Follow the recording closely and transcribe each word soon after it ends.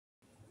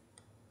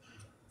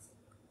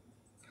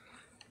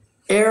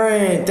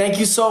Aaron, thank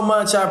you so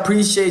much. I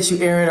appreciate you,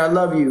 Aaron. I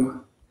love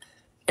you.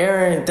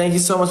 Aaron, thank you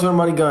so much for the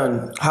money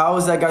gun. How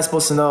is that guy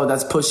supposed to know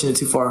that's pushing it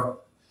too far?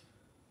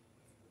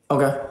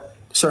 Okay,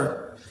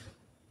 sure.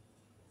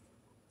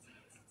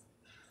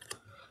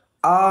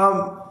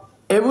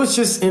 It was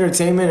just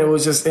entertainment. It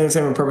was just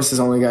entertainment purposes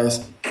only, guys.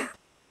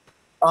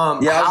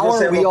 Yeah, how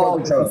are we all?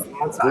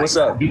 What's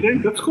up? You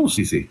think that's cool,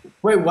 CC?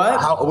 Wait, what?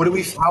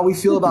 How we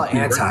feel about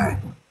anti?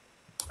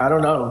 I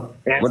don't know.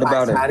 What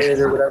about it?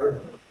 Or whatever.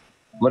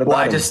 What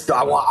about him?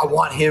 I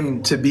want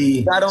him to be.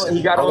 He got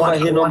on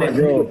hitting on my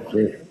girl.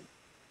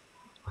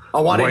 I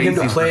wanted him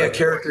to Why is he play a bad?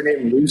 character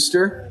named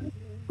Rooster,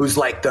 who's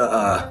like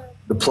the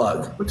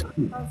plug.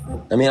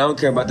 I mean, I don't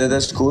care about that.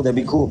 That's cool. That'd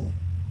be cool.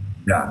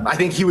 Yeah, I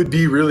think he would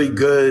be really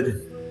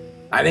good.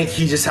 I think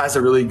he just has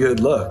a really good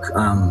look.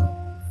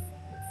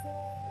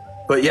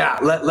 But yeah,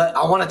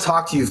 I want to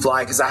talk to you,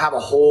 Flyy, because I have a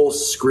whole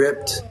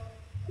script.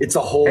 It's a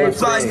whole Hey,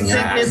 thing. Flyy, you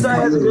think Inside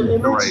has a good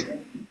image? You're right.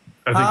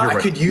 I think you're I right.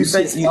 could use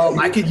his help.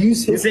 I could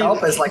use his think-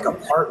 help as like a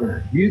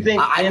partner. Do you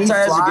think I need Inside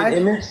has a Flyy. good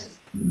image?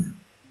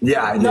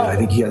 Yeah, I do. I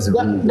think he has a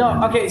really good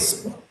image. Okay.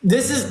 So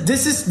this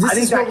is I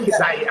think what we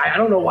got. I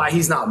don't know why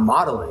he's not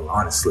modeling,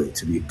 honestly,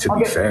 to be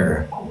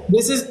fair.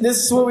 This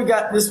is what we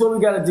got. This is what we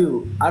got to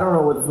do. I don't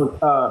know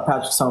what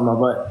Patrick's talking about,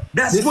 but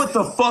That's what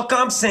the fuck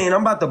I'm saying.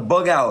 I'm about to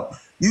bug out.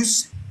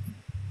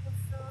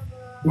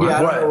 yeah,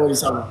 I don't know what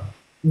he's talking about.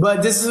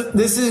 But this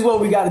is what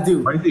we got to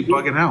do. Why is he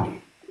bugging out?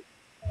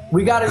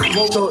 We got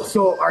to.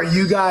 So are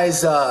you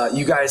guys?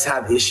 You guys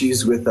have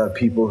issues with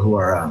people who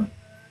are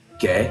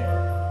gay?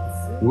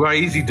 Why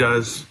easy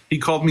does. He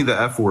called me the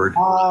F word.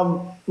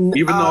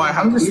 Even though I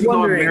have, I'm just even though I'm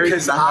wondering married,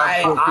 because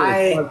I'm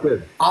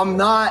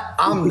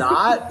I'm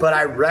not, but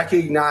I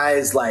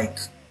recognize like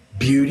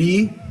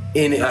beauty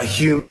in a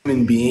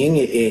human being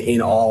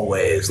in all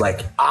ways.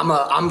 Like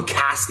I'm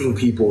casting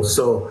people,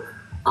 so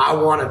I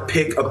want to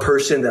pick a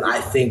person that I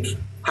think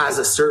has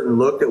a certain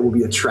look that will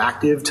be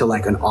attractive to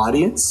like an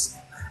audience.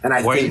 And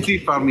I Why think he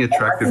found me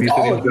attractive? I He think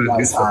said he all was of you going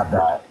to do guys have something.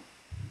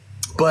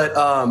 that. But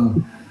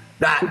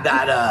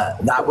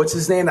that what's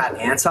his name? That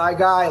anti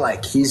guy,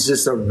 like he's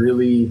just a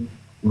really,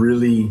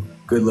 really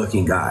good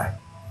looking guy.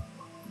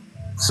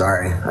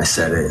 Sorry, I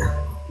said it.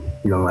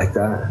 You don't like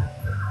that?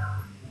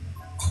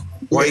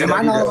 Why Am you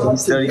I gotta not do allowed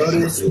that? to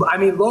notice? I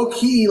mean, low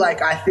key,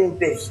 like I think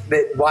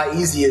that Why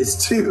Easy is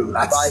too.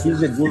 That's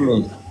He's a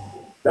demon.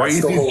 Why that's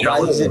is the he whole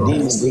jealous? He's a vibe.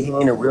 demon. He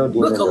ain't a real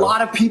demon. Look, a bro.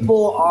 lot of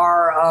people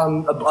are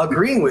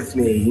agreeing with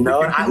me, you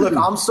know. And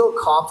I'm so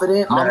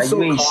confident. Nah, I'm so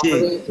you ain't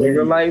confident shit. In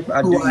real life,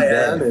 I do who you I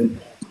am, bad. and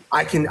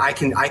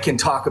I can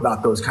talk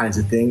about those kinds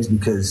of things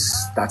because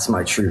that's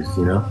my truth,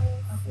 you know.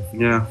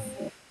 Yeah.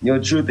 Your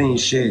truth ain't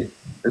shit.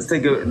 Let's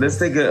take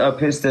a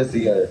piss test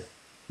together.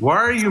 Why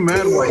are you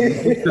mad? Why?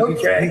 Because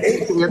Okay. he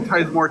thinks the anti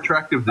is more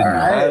attractive than you. All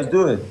right. All right, let's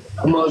do it.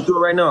 Come on, let's do it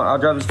right now. I'll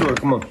drive the store.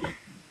 Come on.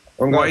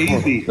 Why Come on.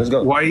 easy? Let's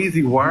go. Why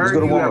easy? Why Let's are go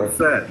to you Walmart.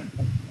 upset?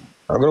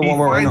 I'll go to He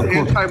Walmart right now. finds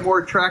Come on. anti more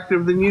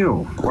attractive than you.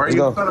 Why are Let's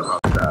you go. upset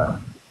about that?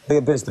 Take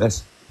a piss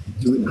test.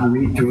 Do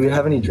we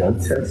have any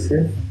drug tests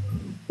here?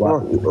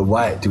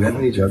 Why? Do we have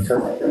any drug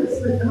tests?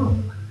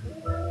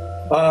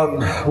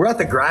 We're at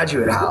the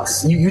graduate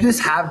house. You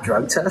just have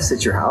drug tests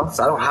at your house?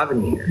 I don't have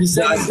any here. He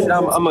said, I said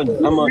I'm a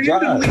drive. Randomly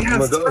I'm a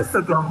has go. tests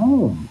at their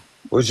home.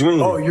 What you mean?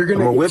 Oh, you're I'm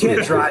gonna you whip can't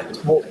it.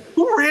 drive. Well,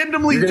 Who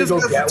randomly You're gonna just go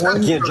gets get a one?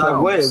 test I can't at their drive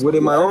away. house? What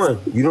am I on?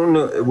 You don't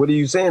know. What are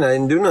you saying? I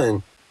didn't do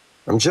nothing.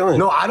 I'm chilling.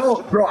 no, I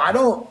don't, bro. I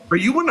don't. Are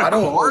you in a I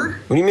don't- car?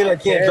 What do you mean I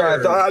can't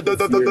care.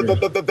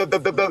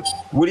 drive?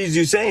 What is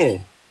you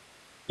saying?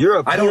 You're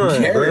a I don't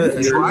peon, care. bro. if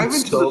you're Driving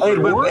to so-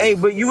 the Hey,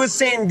 but you were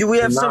saying, do we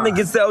have Nah. something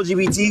against the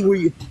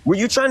LGBT? Were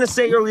you trying to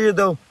say earlier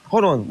though?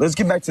 Hold on, let's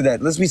get back to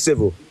that. Let's be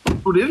civil.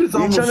 Dude, it is Are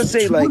you almost trying to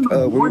say 2 like in the when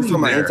you're morning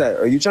talking about there.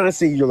 anti? Are you trying to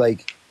say you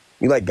like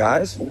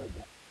guys?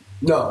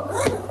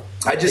 No,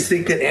 I just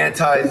think that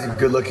Anti is a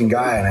good-looking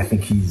guy, and I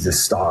think he's a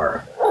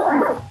star.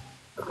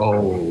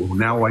 Oh,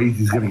 now Why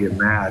Easy's gonna get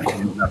mad.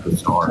 He's not the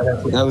star.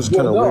 That was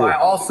kind of No, weird. I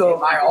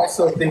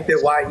also think that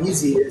Why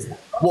Easy is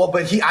well,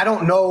 but I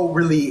don't know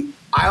really.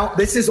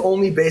 This is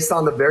only based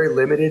on the very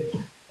limited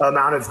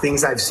amount of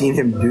things I've seen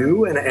him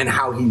do and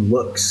how he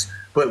looks.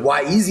 But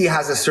Why Easy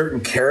has a certain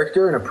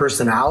character and a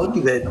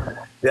personality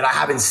that I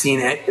haven't seen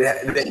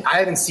that I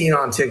haven't seen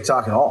on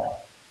TikTok at all.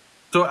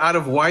 So out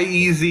of Why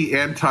Easy,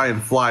 Anti,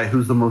 and Fly,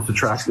 who's the most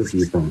attractive to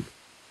you think?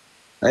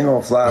 I ain't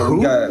gonna fly. Who?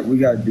 We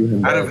gotta do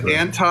him. Out bad, of bro.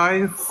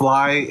 Anti,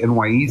 Fly, and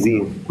Why Easy,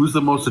 who's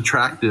the most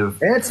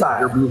attractive? Anti,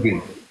 Your movie.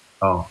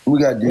 Oh, we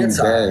gotta do him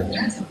Anti.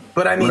 bad.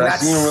 but I mean What I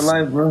that's see in real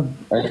life, bro.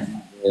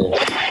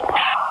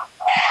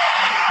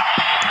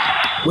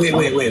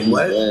 wait.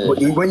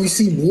 What? When you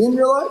see me in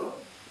real life,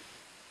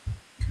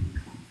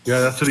 yeah,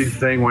 that's what he's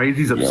saying. Why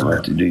Easy's I'm upset.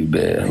 about to do you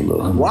bad.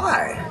 Hello.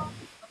 why?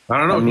 I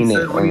don't know. I mean he it,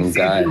 said when he sees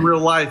guy. you in real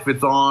life,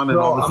 it's on and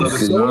Bro, all I'm this other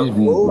so- stuff. you just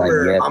be, like,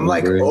 over. yapping, I'm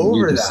like bro. over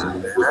You just-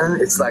 that, man.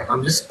 It's like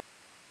I'm just.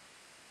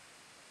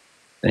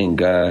 Thank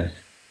God.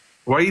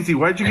 Why Easy?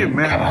 Why'd you get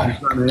mad?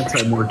 He's not an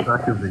Anti more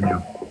attractive than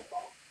you.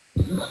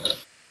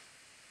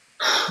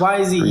 why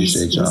is he?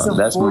 Appreciate y'all.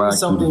 That's my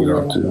cue to get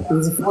off,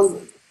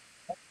 too.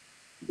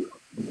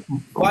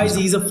 Why is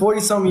he? He's a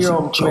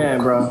 40-something-year-old man,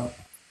 bro.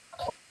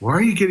 Why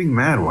are you getting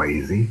mad, Why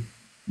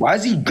Why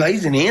is he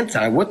glazing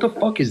anti? What the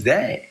fuck is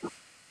that?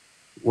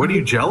 What are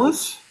you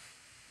jealous?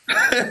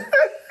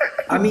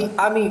 I mean,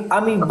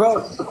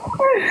 bro.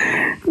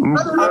 I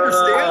don't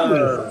understand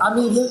this. I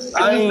mean, this,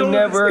 I ain't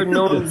never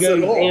known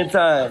gays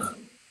anti.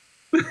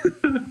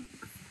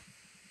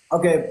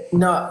 okay,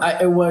 no,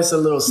 it was a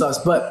little sus,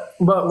 but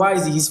why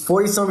is he? He's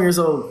 40-something years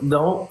old.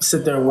 Don't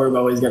sit there and worry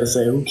about what he's got to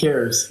say. Who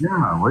cares? Yeah,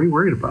 why are you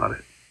worried about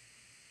it?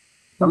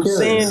 I'm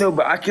saying though,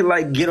 but I could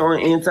like get on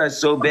anti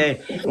so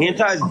bad.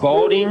 Anti's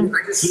balding.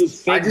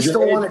 I just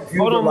don't want to.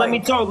 Hold on, let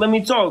me talk.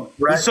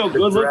 He's so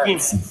good looking.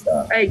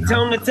 Hey,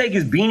 tell him to take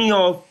his beanie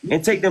off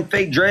and take them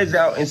fake dreads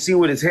out and see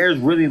what his hair is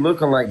really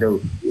looking like though.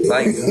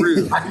 Like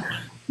real.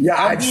 Yeah,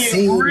 I'm I've being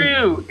seen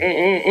real.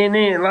 And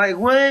then like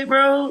what,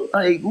 bro?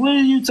 Like what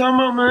are you talking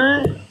about,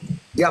 man?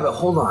 Yeah, but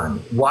hold on.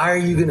 Why are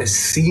you gonna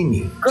see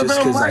me? Cause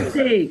I'm like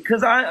that.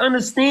 Cause I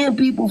understand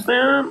people,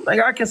 fam.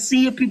 Like I can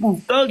see if people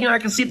thugging. I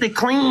can see if they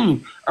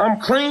clean. I'm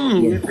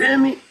clean. You feel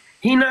me?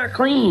 He not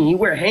clean. He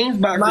wear Hanes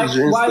boxers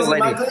and stuff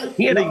like that.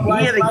 He had to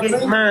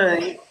get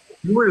mine.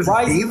 You wear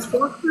Hanes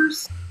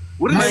boxers?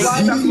 What is Mike,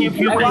 that? tell me a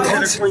few things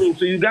that are clean,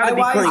 so you gotta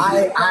be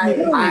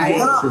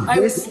clean.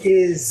 This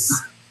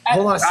is.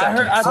 Hold on a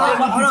second. I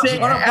think you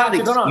said,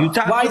 Alex, you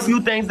taught me a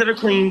few things that are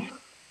clean.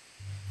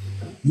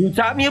 You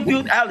taught me a few,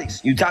 Alex.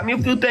 You taught me a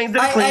few things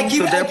that are clean,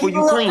 so therefore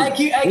you clean.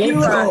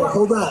 No,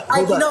 hold on.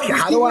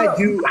 How do I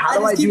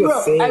do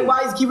a fade? Hey,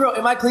 why is keep real?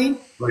 Am I clean?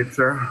 Right,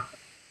 sir.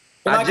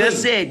 I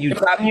just said you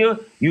taught me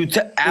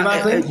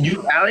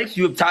Alex.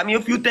 You have taught me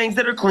a few things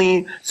that are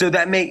clean, so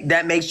that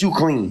makes you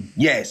clean.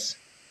 Yes,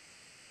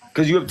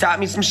 because you have taught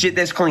me some shit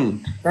that's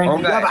clean.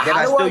 That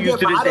I still use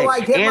to this day.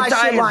 Anti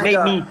has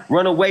made me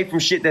run away from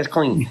shit that's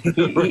clean.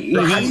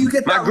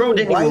 My girl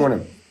didn't even want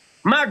him.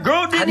 My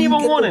girl didn't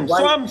even want him,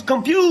 so I'm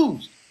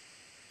confused.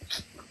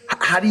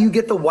 How do you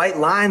get the white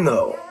line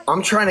though?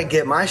 I'm trying to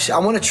get my. I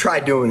want to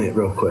try doing it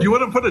real quick. You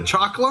want to put a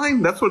chalk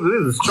line? That's what it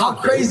is. It's How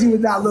chalk. crazy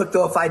would that look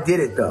though if I did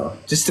it though,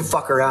 just to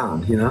fuck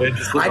around, you know? Yeah,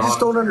 I just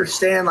don't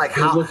understand like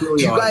how really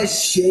do you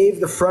guys shave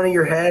the front of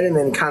your head and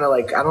then kind of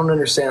like I don't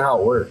understand how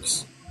it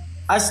works.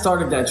 I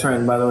started that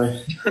trend, by the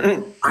way.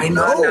 I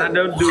know. Nah,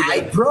 don't do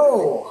that.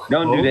 Bro.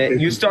 Don't do that.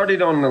 You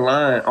started on the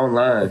line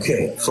online.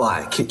 Okay,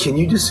 Fly. Can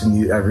you just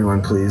mute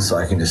everyone, please, so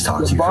I can just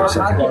talk to you for a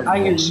second? I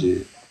hear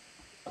you.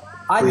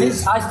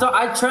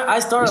 I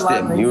started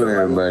live. Mute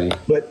everybody.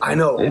 But I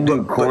know. They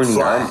do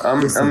corny.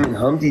 I'm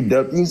Humpty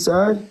Dumpty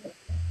side.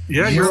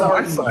 Yeah, you're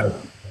on my side.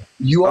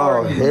 You are.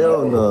 Oh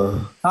hell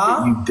no.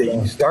 Huh?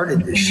 You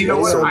started this shit. You know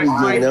what? So I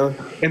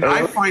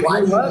find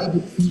What?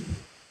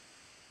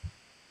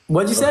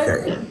 What'd you say?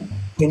 Okay.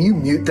 Can you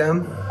mute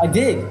them? I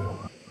did.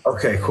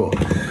 Okay, cool.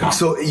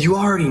 So you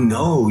already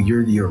know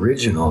you're the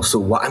original. So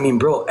why? I mean,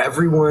 bro,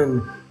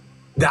 everyone,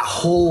 that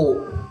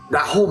whole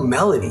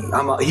melody.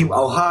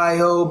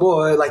 Ohio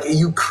boy. Like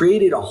you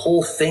created a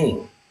whole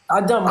thing.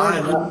 I've done more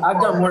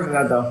than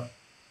that though.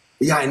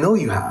 Yeah, I know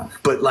you have,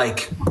 but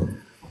like,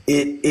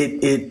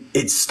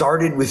 it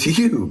started with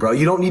you, bro.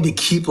 You don't need to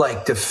keep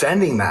like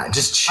defending that.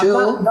 Just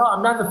chill.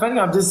 I'm not defending.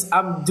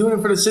 I'm doing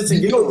it for the shits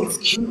and giggles.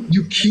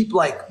 You keep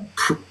like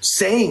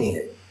saying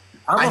it.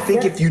 I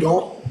think if you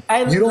don't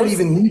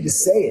even need to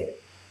say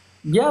it.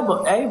 Yeah,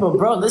 but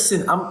bro,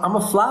 listen, I'm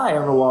a fly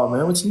on the wall,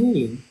 man. What you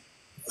mean?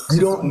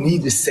 You don't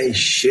need to say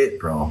shit,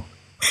 bro.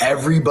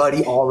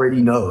 Everybody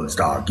already knows,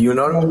 dog. You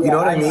know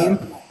what I mean?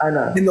 I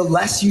know. And the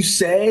less you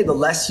say, the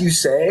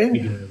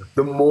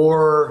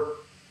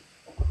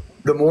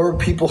more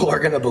people are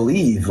gonna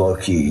believe, low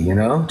key. You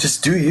know,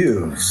 just do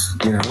you.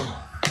 You know.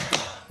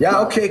 Yeah.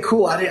 Okay.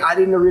 Cool. I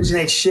didn't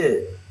originate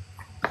shit,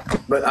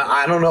 but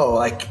I don't know.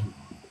 Like,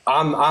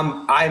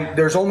 I'm.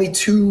 There's only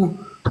two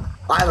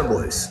Island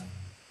Boys.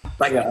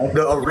 Like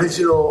the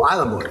original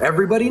Island Boy.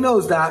 Everybody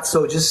knows that.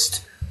 So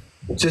just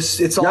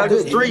it's all.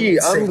 There's three.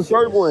 I'm the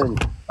third one.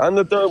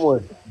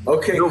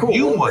 Okay. Cool. If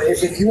you want,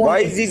 why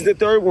is he the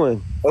third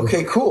one?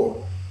 Okay.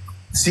 Cool.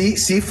 See,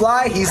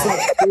 Fly, he's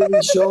like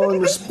really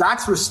showing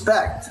that's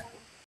respect.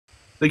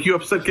 Like you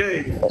upset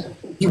gay.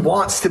 He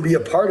wants to be a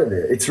part of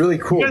it. It's really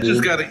cool. You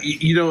just gotta,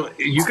 you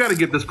gotta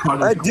get this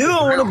project. I do.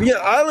 I want to be an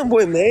Island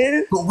Boy,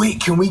 man. But wait,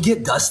 can we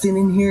get Dustin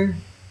in here,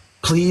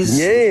 please?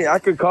 Yeah, I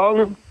could call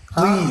him.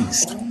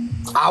 Please.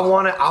 I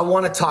want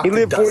to talk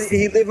to Dustin.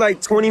 He lived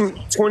like 40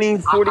 minutes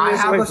away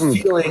from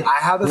me. I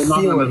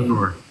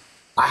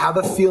have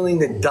a feeling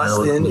that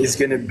Dustin is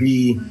going to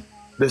be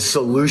the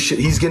solution.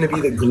 He's going to be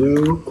the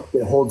glue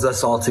that holds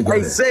us all together.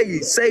 Hey,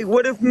 say,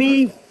 what if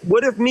me,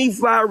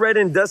 Flyy, Red,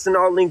 and Dustin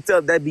all linked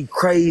up? That'd be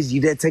crazy.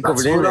 That'd take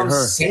over the internet. That's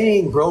what I'm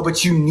saying, bro.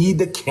 But you need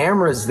the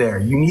cameras there.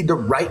 You need the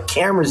right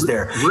cameras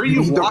there. Where are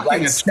you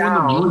walking at 2 in the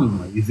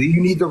morning, Lazy?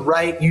 You need the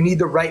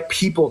right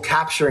people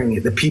capturing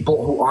it. The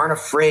people who aren't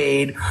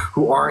afraid,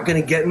 who aren't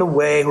going to get in the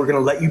way, who are going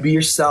to let you be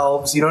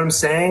yourselves. You know what I'm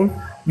saying?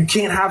 You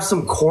can't have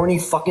some corny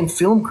fucking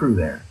film crew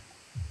there.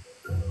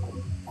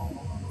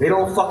 They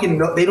don't fucking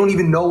know. They don't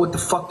even know what the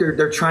fuck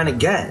they're trying to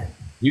get.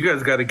 You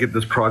guys got to get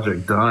this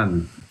project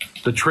done.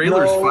 The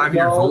trailer's 5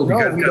 years old. You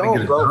guys got to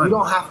get it done. We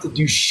don't have to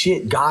do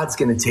shit. God's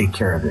gonna take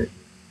care of it. I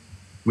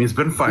mean, it's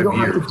been 5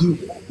 years.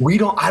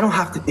 I don't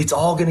have to. It's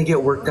all gonna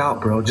get worked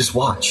out, bro. Just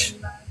watch.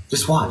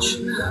 Just watch.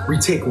 We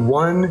take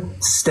one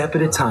step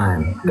at a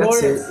time.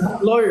 That's it.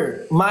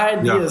 Lawyer, my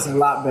idea is a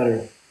lot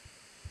better.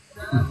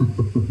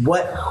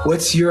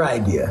 What's your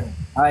idea?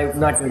 I'm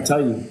not going to tell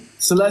you.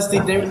 Celeste,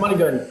 David Money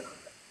Gun.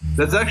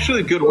 That's actually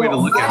a good way to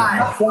look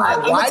at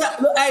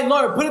it. Hey,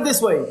 Lawyer, put it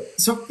this way.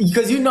 So,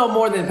 because you know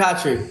more than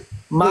Patrick.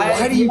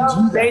 How do you do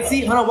that?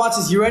 Basically, hold on, watch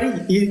this. You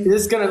ready?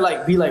 It's going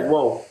to be like,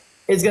 whoa.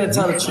 It's going to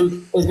tell the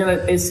truth.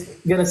 It's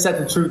gonna set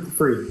the truth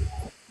free.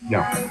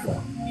 Yeah.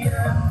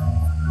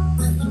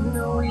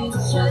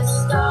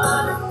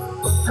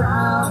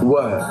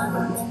 What?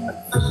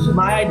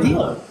 My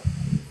idea.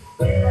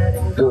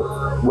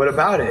 What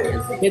about it?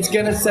 It's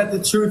gonna set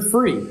the truth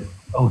free.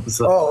 Oh,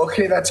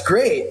 okay, that's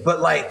great.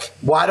 But like,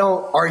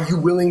 are you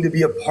willing to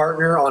be a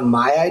partner on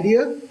my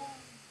idea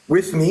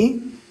with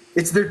me?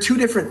 They're two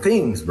different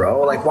things,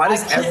 bro. Like, why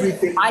does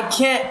everything? I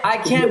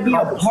can't be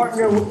a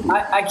partner.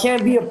 I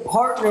can't be a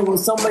partner with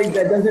somebody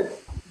that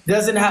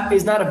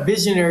is not a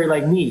visionary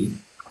like me.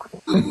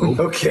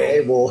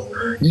 Okay, well,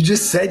 you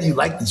just said you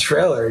liked the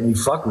trailer and you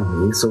fuck with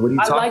me. So what are you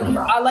talking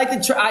about? I like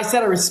the I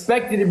said I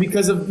respected it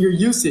because of your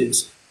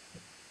usage.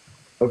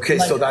 Okay,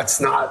 so that's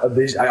not a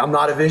vision. I'm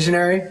not a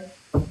visionary.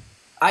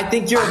 I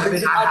think you're.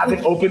 I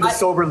haven't opened a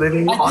sober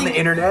living on the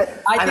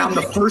internet, and I'm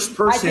the first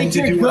person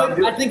to do what I'm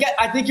doing.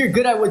 I think you're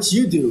good at what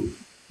you do.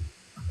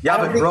 Yeah,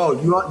 but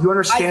bro, you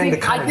understand the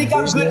kind of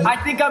vision. I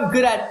think I'm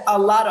good at a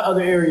lot of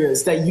other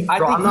areas that you.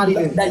 I'm not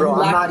even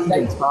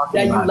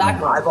talking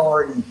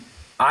about.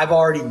 I've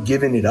already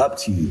given it up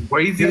to you.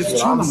 Why is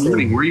this 2 in the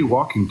morning? Where are you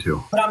walking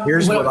to?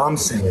 Here's what I'm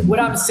saying. What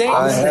I'm saying.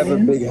 I have a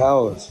big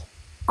house.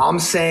 I'm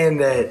saying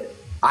that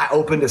I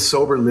opened a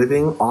sober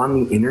living on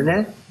the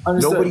internet.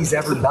 Understood. Nobody's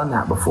ever done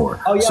that before.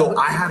 Oh, yeah, so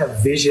I had a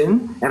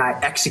vision and I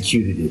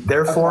executed it.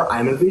 Therefore,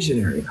 I'm a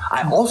visionary.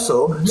 I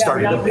also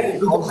started a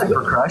band called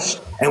Hyper Crush,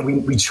 and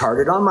we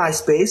charted on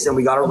MySpace, and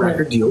we got a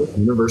record deal with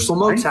Universal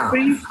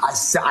Motown.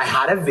 I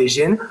had a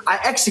vision.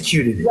 I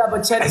executed it. Yeah,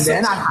 but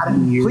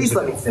please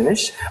let me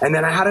finish. And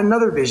then I had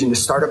another vision to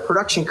start a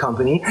production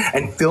company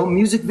and film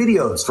music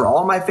videos for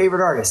all my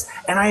favorite artists.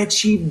 And I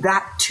achieved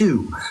that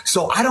too.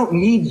 So I don't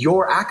need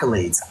your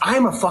accolades.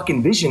 I'm a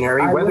fucking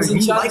visionary, whether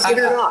you like it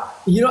or not.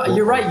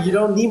 You're right. You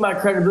don't need my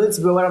credibility,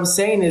 but what I'm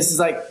saying is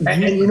like,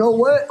 and you know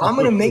what? I'm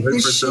gonna make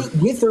this shit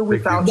with or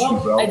without you,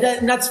 bro.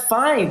 And that's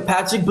fine,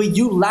 Patrick. But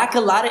you lack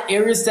a lot of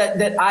areas that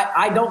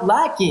I don't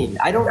lack in.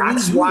 I don't.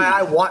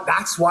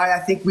 That's why I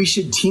think we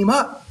should team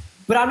up.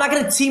 But I'm not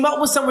gonna team up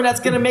with someone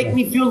that's gonna make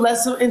me feel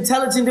less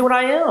intelligent than what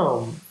I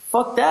am.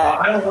 Fuck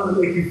that. I don't want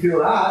to make you feel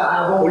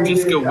that.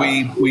 Just go.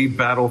 We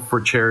battle for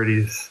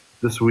charities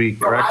this week.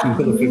 We're actually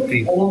for the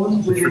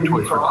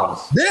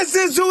 15th. This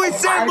is who he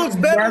said looks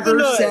better than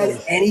us. I never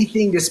said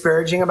anything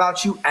disparaging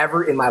about you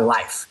ever in my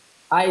life.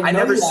 I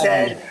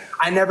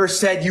never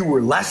said you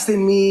were less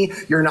than me.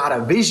 You're not a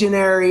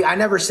visionary. I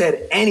never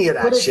said any of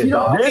that shit,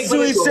 dog. This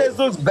who he says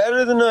looks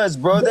better than us,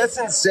 bro. That's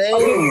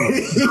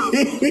insane.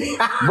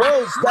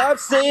 Bro, stop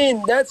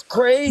saying that's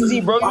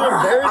crazy, bro. You're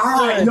embarrassing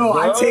us, no,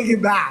 bro. I take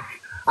it back.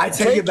 I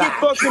take it back.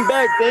 Take it fucking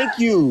back. Thank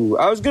you.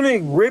 I was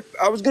gonna rip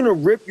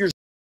your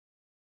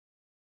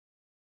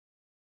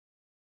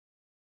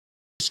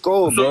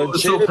skull, bro.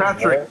 So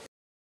Patrick.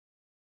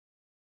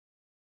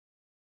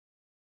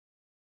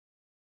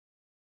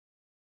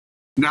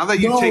 Now that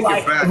you take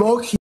it back. Who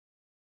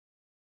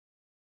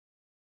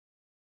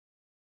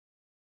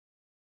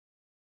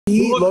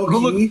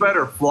looks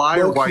better,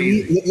 Flyy or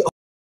Jwavy?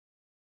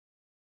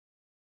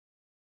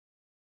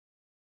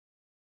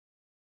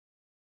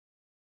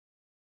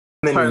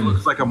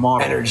 Looks like a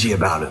model. Energy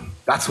about him.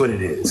 That's what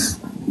it is.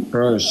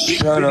 Bro,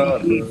 shut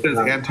up.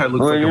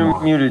 Bro,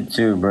 you're muted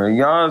too, bro.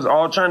 Y'all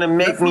all trying to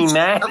make me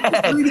mad.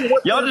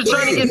 Y'all just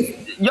trying to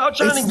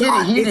get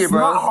it heated, it's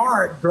bro. It's not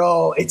hard,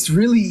 bro. It's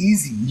really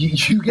easy.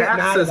 You get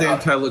mad says about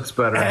anti looks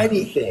better.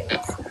 Anything.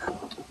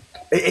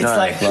 It's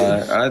like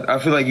Flyy. I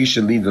feel like you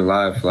should leave the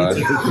live,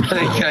 Flyy.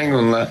 I ain't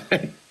gonna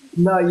lie.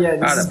 No, yeah,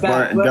 this is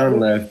bad. Done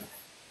left.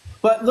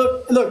 But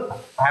look.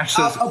 Ash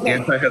says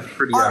anti has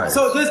pretty eyes.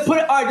 So just put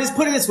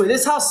it this way.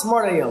 This is how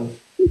smart I am.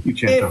 You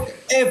can't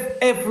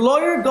if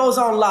Lawyer goes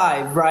on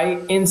live,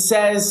 right, and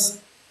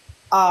says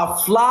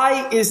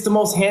Flyy is the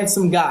most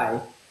handsome guy,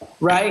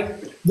 right?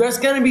 There's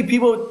gonna be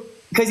people,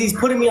 because he's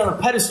putting me on a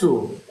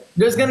pedestal.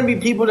 There's gonna be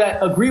people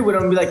that agree with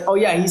him and be like, oh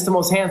yeah, he's the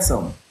most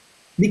handsome.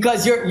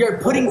 Because you're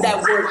putting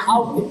that word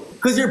out there.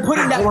 Because you're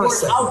putting that word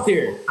out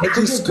there.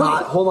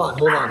 Hold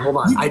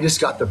on. I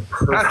just got the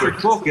perfect. Patrick,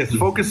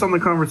 focus on the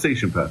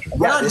conversation, Patrick.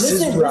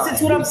 Listen to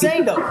what I'm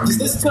saying though. Just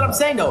listen to what I'm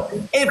saying though.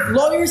 If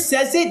Lawyer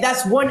says it,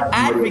 that's one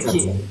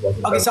advocate.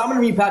 Okay, so I'm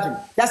gonna read Patrick.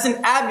 That's an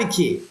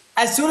advocate.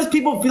 As soon as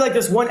people feel like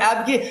there's one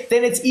advocate,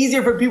 then it's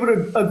easier for people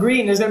to agree.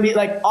 And there's gonna be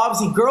like,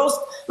 obviously, girls,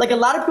 like a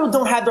lot of people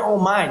don't have their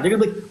own mind. They're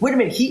gonna be like, wait a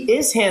minute, he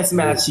is handsome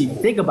actually.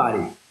 Think about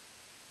it.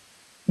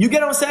 You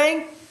get what I'm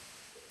saying?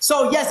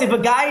 So yes, if a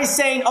guy is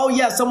saying, "Oh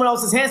yeah, someone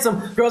else is handsome,"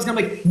 girls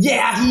gonna be like,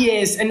 "Yeah, he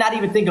is," and not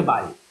even think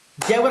about it.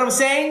 Get what I'm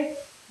saying?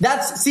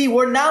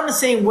 We're now in the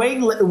same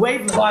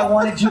wavelength. So I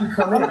wanted you to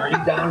come in. Are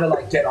you down to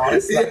like get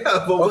honest? Yeah.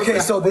 Okay,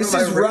 so this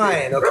is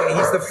Ryan. Okay,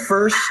 he's the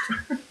first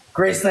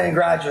Graceland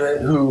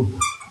graduate who,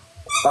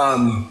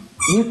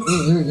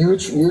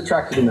 you're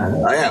attracted to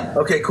men. I am.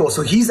 Okay, cool.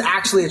 So he's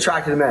actually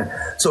attracted to men.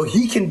 So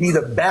he can be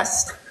the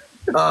best.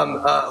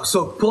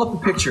 So pull up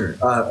the picture.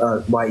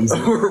 Why easy?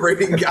 We're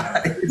rating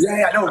guys.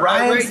 Yeah, no,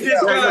 Ryan's.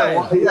 Let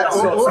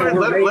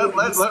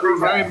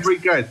Ryan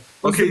rate guys.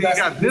 Okay, you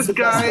got this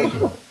guy.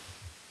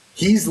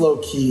 He's low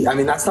key. I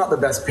mean, that's not the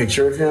best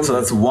picture of him. So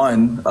that's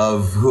one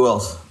of who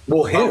else?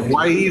 Well, him.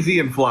 Why Easy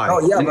and Flyy. Oh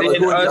yeah, but like,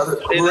 who are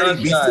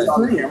the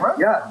other?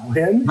 Yeah,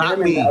 him. Not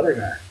him me. And the other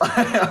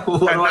guy.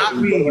 Not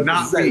me.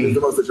 Not me. The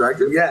most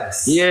attractive?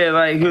 Yes. Yeah,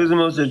 like who's the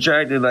most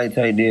attractive like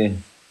type deal?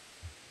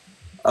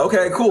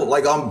 Okay, cool.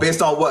 Like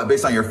based on what?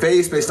 Based on your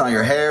face, based on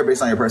your hair,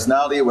 based on your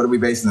personality? What are we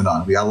basing it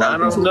on? We got a lot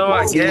I of don't know.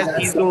 I guess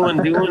he's the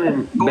one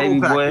doing it,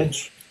 baby boy.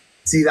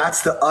 See,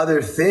 that's the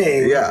other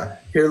thing. Yeah.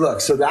 Here,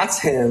 look. So that's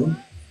him.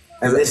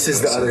 And this is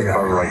the other guy.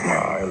 Like my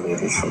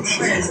eyelid or some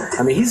shit.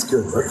 I mean, he's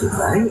good looking,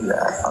 right?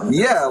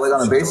 Yeah, like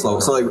on a base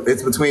level. So like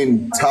it's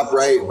between top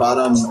right,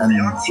 bottom, and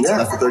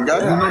that's the third guy.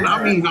 No,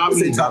 not me. Not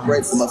me. Top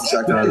right's the most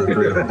attractive out of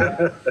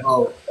the three.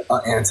 Oh,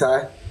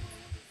 Anti.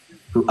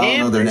 Who, I don't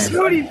know their name.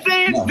 What are you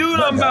saying, No, dude?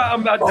 I'm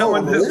about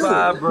done with this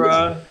vibe,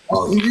 bro.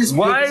 Oh, he just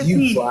Why picked is you,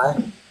 he-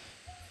 Fly.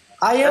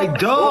 I am. Like,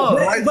 dog.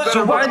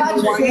 So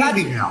why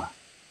Easy now.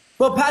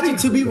 Well, Patrick,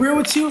 to be real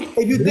with you,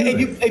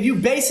 if you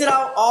base it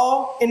out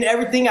all in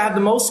everything, I have the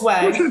most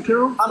swag. I'm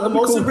the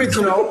most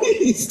original.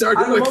 He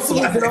started I'm the with most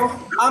swag. original.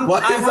 Why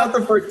is that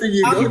the first thing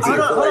you go to?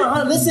 Hold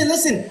on.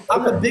 Listen.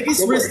 I'm the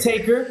biggest risk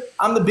taker.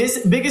 I'm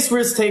the biggest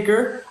risk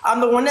taker.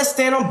 I'm the one that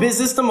stand on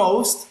business the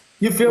most.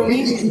 You feel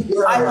me?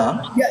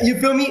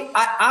 You feel me?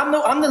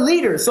 I'm the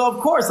leader. So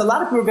of course, a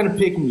lot of people are gonna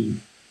pick me.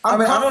 I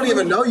mean, I don't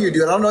even know you,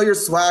 dude. I don't know your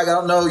swag. I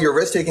don't know your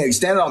risk taking.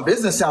 Standing on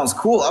business sounds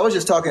cool. I was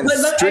just talking. But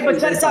strictly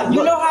check this out.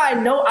 You know how I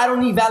know I don't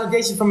need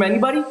validation from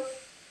anybody?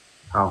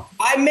 How?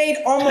 I made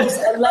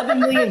almost $11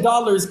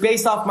 million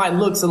based off my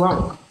looks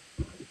alone.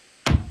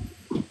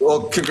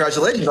 Well,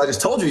 congratulations. I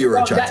just told you were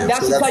attractive.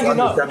 That's just how you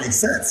know. That makes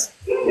sense.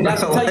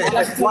 That's how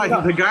you Why?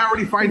 know. The guy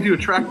already finds you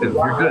attractive.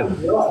 You're good.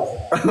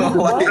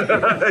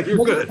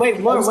 You're good. Wait,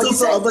 what you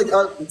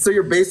say? So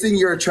you're basing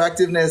your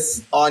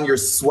attractiveness on your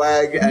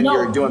swag, and No.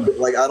 you're doing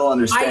like I don't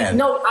understand.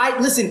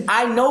 Listen.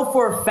 I know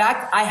for a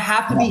fact I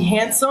have to be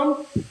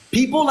handsome.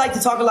 People like to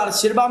talk a lot of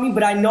shit about me,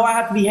 but I know I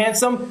have to be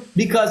handsome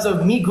because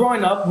of me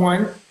growing up.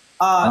 One,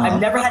 I've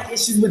never had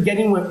issues with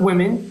getting with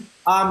women.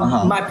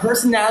 My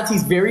personality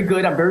is very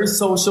good. I'm very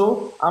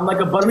social. I'm like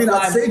a butterfly. I mean,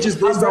 I'd say just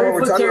based on what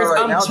we're talking about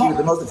right now, dude,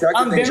 the most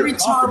attractive I'm thing very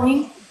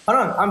charming. Hold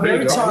on, I'm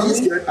very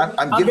charming.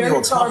 I'm giving you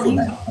a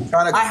compliment. I'm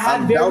trying to.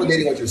 I'm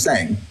validating what you're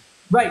saying.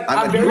 Right,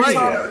 I'm very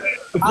charming.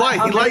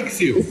 Flyy, he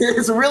likes you.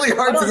 It's really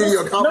hard to give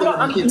you a compliment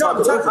when you keep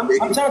talking over me.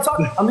 I'm trying to talk.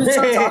 I'm just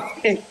trying to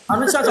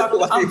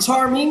talk. I'm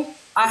charming.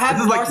 I have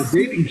This is like the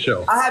dating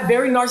show. I have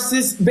very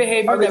narcissist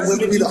behavior I mean, that this is women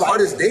gonna be the like.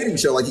 hardest dating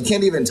show. Like you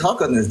can't even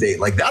talk on this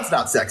date. Like that's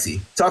not sexy.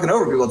 Talking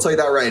over people, I'll tell you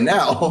that right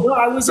now. No,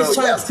 I was just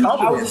trying to speak.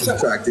 Compliments is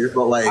attractive,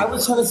 but like I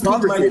was trying to speak my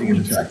conversating is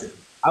piece.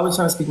 attractive. I was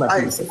trying to speak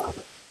my piece.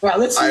 Right,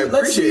 let's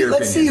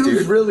see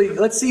who's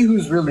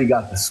really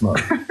got the smoke.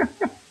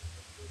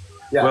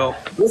 Yeah. Well,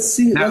 let's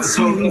see. now, Let's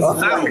see who's so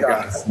really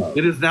got the smoke.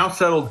 it is now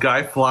settled.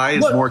 Guy Flyy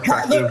is more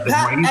attractive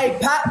than Wayne. Hey,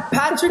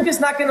 Patrick is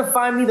not gonna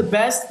find me the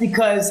best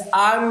because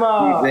I'm.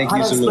 Thank how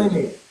you to so explain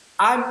much. it?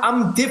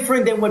 I'm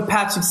different than what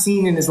Patrick's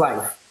seen in his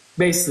life.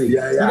 Basically,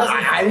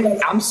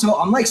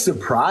 I'm like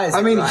surprised.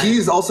 I mean, right?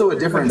 he's also a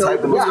different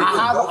type of. Yeah,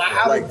 I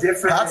have like a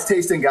different. Pat's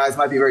tasting guys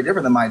might be very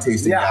different than my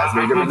tasting Yeah, guys.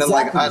 Very different than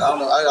like exactly.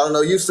 I don't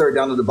know you, sir,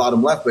 down to the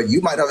bottom left, but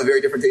you might have a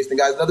very different taste than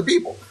guys than other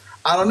people.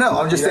 I don't know.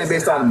 I'm just saying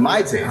based on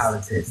my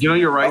taste. You know,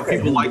 you're right. Okay.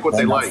 People like what they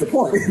That's like. the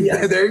point.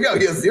 Yeah, there you go.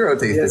 He has zero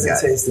taste He in has a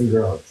guys. taste in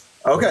girls.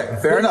 Okay,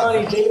 fair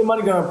enough. Take the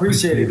money, gonna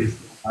appreciate it.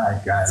 All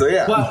right, guys. So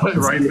yeah, But,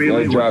 Right,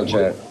 Bailey? Drop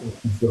chat.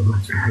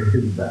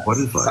 What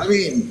is I that?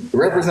 mean,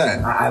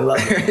 represent. I love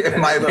it. In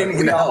my opinion,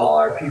 you We all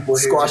are know, people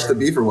here. squash the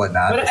beef or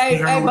whatnot. but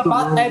hey,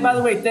 by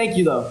the way, thank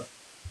you though.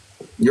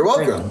 You're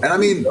welcome. And I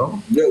mean,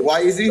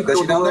 why easy? That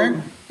you down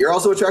there? You're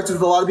also attracted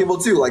to a lot of people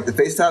too. Like the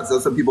face tats,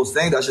 that's what people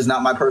think. That's just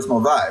not my personal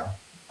vibe.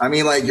 I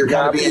mean, like you're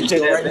gonna be in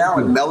chill right now,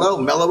 and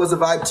mellow is a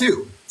vibe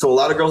too. So a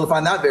lot of girls will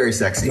find that very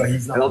sexy.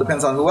 It all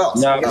depends on who else.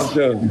 Nah, for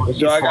sure. For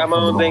sure, I got my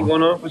own thing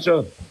going on, for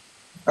sure.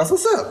 That's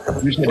what's up.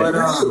 But,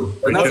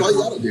 and that's all you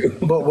gotta do.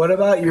 But what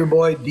about your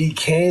boy D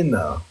Kane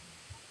though?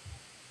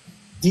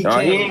 Nah,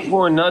 he ain't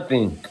for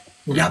nothing.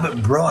 Yeah,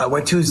 but bro, I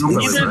went to his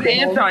He's just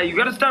anti. You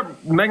gotta stop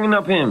banging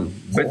up him.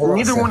 But Hold on a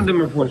neither one of second.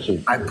 them are for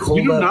shit. I pulled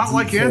You do up not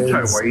like DK's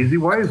anti. Why easy?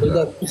 Why is pulled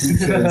that? up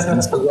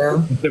DK's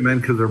Instagram. The men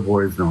because they're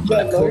boys don't.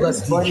 I pulled up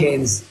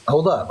DK's.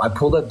 Hold up, I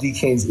pulled up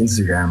DK's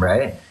Instagram,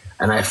 right?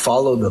 And I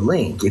followed the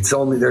link.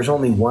 There's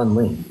only one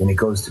link, and it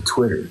goes to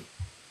Twitter.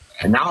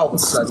 And now all of a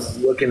sudden,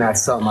 I'm looking at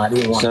something I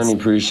didn't want. Sonny,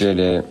 appreciate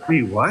it.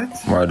 Wait, what?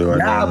 Why do I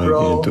not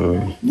look into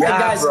it? Yeah, hey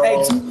guys,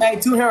 bro. hey,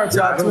 two hands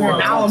up.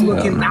 Now I'm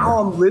looking. Now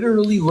I'm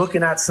literally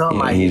looking at something.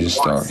 Yeah, he's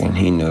stalking.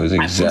 He knows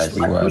exactly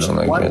why I don't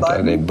like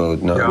hentai. They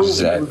both know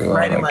exactly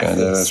why I don't like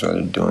hentai. That's why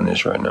they're doing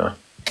this right now.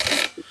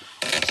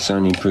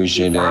 Sonny,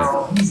 appreciate that.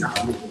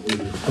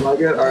 Am I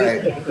good? All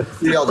right.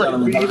 See y'all,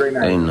 gentlemen. Have a great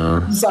night. Hey,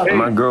 no.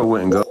 My girl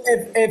wouldn't go.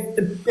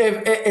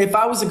 If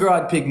I was a girl,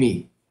 I'd pick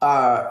me.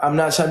 I'm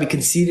not trying to be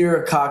conceited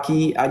or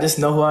cocky. I just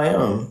know who I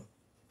am.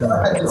 For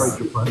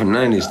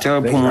 90s,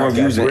 tell her put more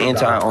views than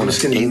anti on a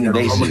daily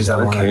basis. Because I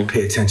want to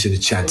pay attention to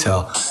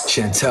Chantel.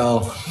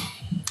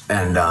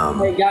 And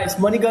hey guys,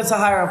 money goes to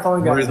hire on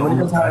phone, guys. Money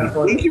goes to hire on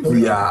phone.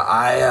 yeah,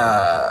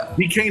 I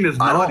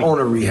don't own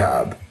a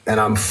rehab, and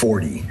I'm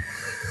 40.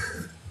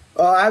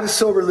 I have a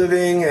sober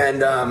living, and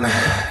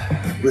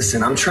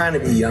listen, I'm trying to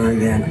be young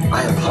again.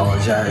 I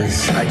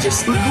apologize. I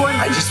just want to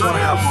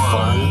have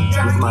fun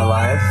with my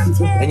life.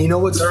 And you know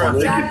what's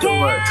funny?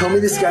 Tell me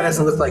this guy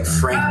doesn't look like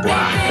Frank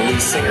Black, the lead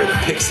singer of the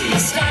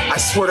Pixies. I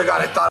swear to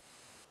God, I thought.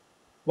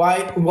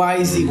 Why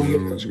is he?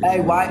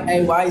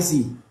 Why is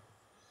he?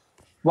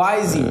 Why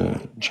is he?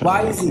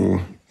 Why is he?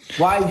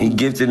 Why? He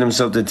gifted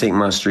himself to take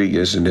my streak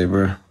yesterday,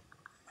 bro.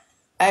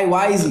 Hey,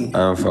 why is he? I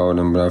don't follow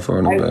him, but I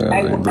follow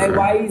him back. Hey,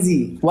 why is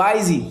he? Why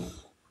is he?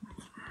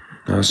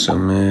 That's so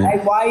man. Hey,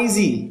 why is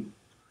he?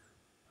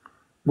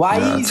 Why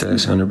is he?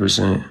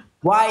 100%.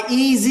 Why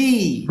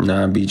easy?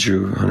 Nah, be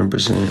true,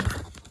 100%.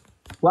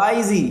 Why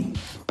is he?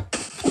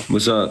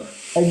 What's up?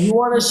 If you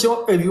want to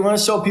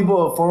show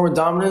people a form of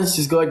dominance,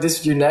 just go like this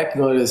with your neck.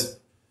 Go like this.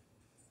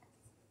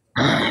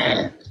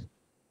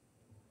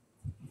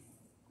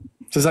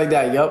 Just like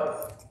that.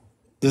 Yup.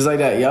 Just like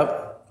that.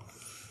 Yup.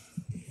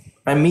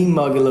 I mean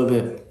mug a little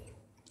bit.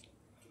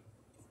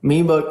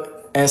 Mean mug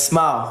and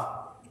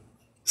smile.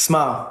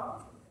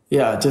 Smile.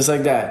 Yeah, just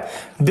like that.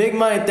 Big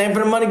money. Thank you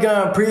for the money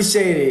gun.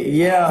 Appreciate it.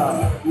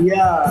 Yeah.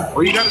 Yeah.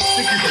 Well, you gotta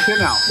stick your chin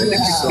out. Thank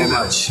you so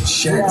much.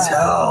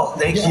 Chantel.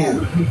 Thank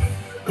you.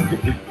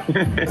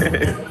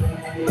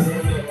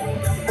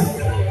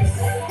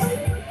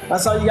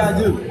 That's all you gotta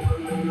do.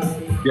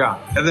 Yeah,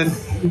 and then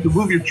you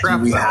move your traps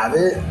out. We have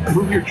it.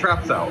 Move your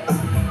traps out.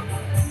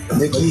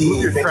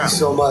 Nikki, thank you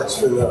so much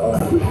for the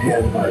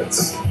hand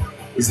hearts.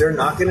 Is there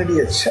not going to be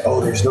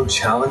there's no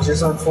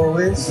challenges on 4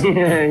 ways? Who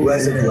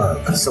has a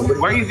glove? Somebody.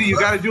 Why easy? You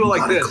got to do it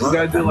like this. You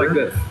got to do it like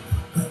this.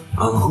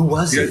 Who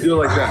was it? You got to do it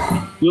like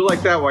that. Do it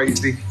like that, Why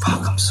easy?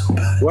 Fuck, I'm so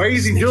bad. Why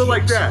easy? Do it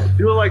like that.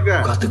 Do it like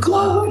that. Got the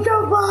glove. What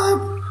the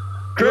fuck?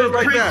 Do it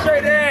like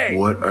that.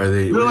 What are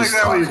they? Do it like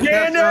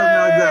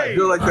that.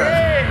 Do it like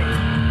that.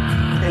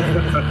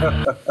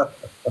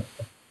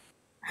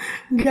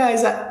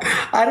 Guys,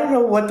 I don't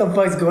know what the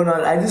fuck's going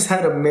on. I just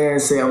had a man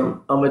say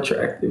I'm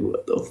attractive.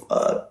 What the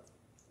fuck?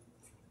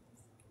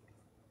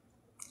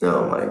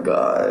 Oh my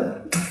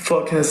god. The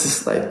fuck has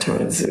this life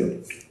turned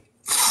into?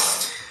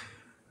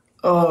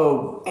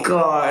 Oh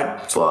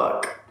god,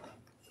 fuck.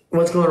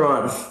 What's going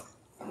on?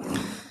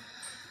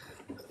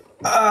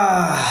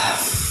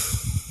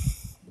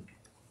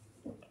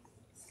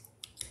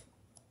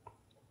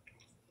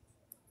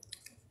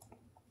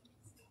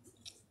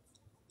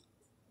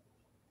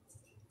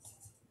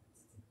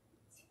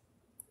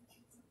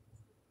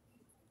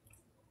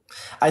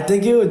 I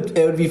think it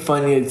would be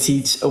funny to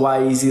teach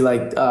Why Easy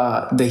like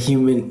the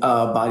human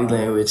body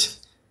language.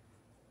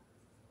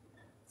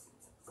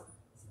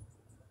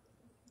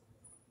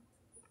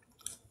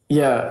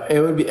 Yeah, it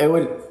would be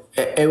funny.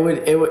 It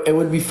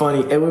would be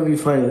funny. It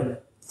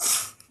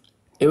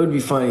would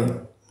be funny.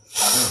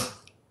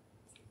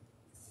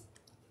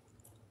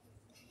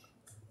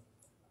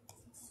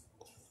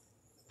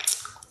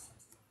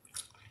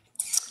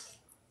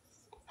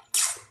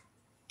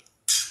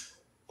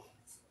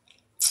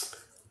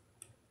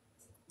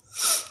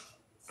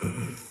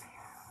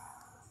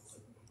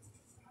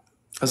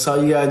 That's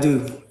all you gotta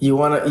do. You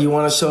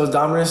wanna show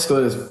dominance?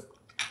 Go this.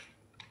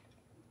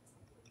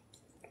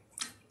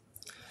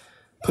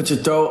 Put your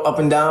throat up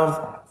and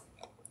down.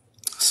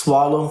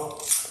 Swallow.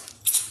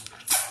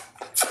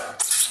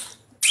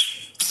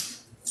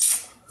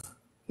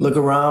 Look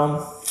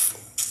around.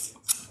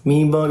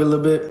 Mean bug a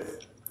little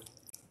bit.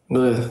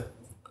 Good.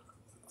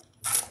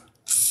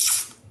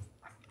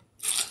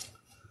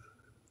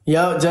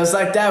 Yup, just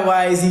like that,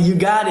 Wisey. You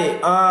got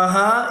it.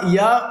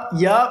 Yup.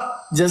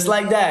 Just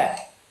like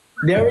that.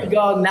 There we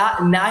go. Now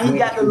he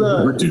got the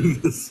look.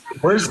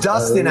 Where's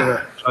Dustin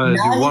at? Now he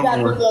got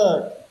the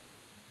look.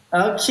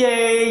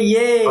 Okay,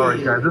 yay. All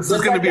right, guys. This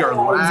is going to be our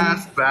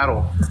last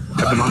battle.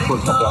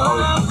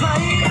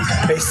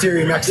 Hey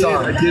Siri, next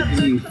song.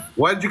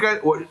 Why did you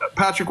guys,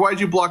 Patrick? Why did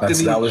you block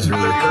Denise? That was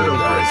really cool,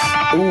 guys.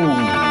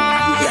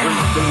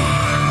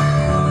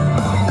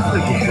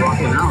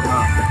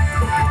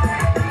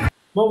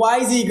 But why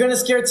is he? You're gonna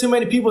scare too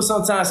many people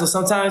sometimes. So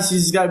sometimes you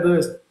just gotta do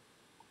this.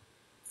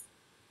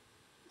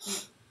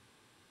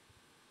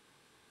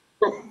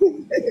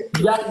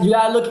 You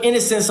gotta look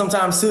innocent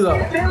sometimes too, though.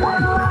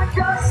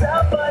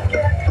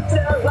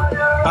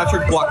 All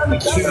Patrick blocked me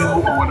 2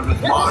 on one of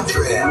his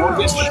Andre,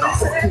 let's do it.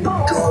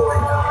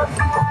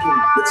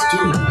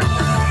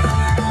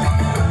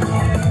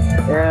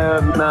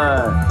 F9.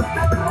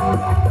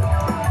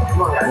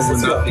 Come on, guys,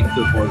 let's go.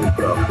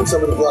 Put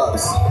some of the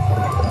gloves.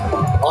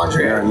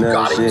 Andre, you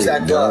gotta use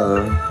that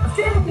glove.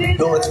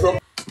 No, let's go.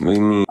 What do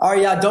you mean? All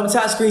right, y'all. Double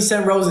tap screen,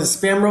 send roses.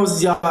 Spam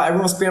roses, y'all.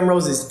 Everyone spam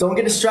roses. Don't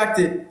get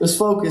distracted. Let's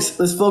focus.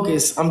 Let's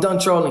focus. I'm done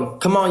trolling.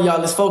 Come on, y'all.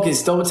 Let's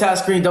focus. Double tap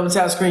screen,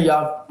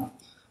 y'all.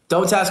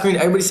 Double tap screen.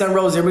 Everybody send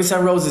roses. Everybody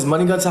send roses.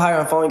 Money gun to higher.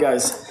 I'm following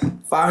guys.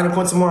 500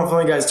 points or more. I'm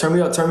following guys. Turn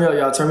me up,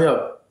 y'all. Turn me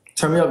up.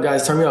 Turn me up,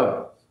 guys. Turn me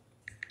up.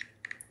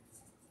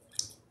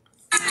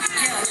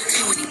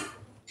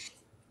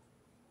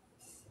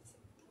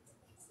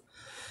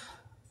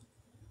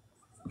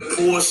 The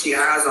fool she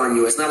has on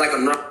you. It's not like a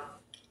no.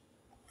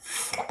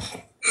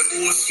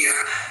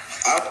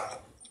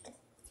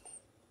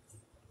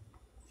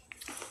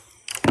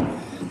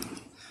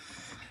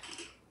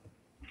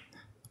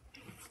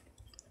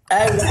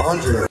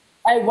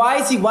 Hey, why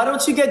is he? Why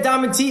don't you get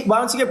diamond teeth? Why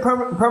don't you get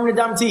permanent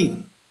diamond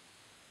teeth?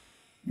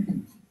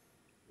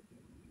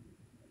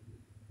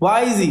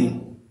 Why is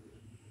he?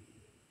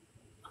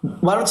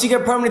 Why don't you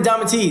get permanent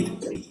diamond teeth?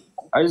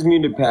 I just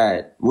muted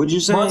Pat. What'd you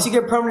say? Why don't you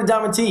get permanent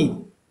diamond teeth?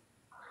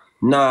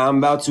 Nah, I'm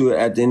about to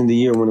at the end of the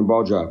year when the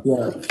ball drop.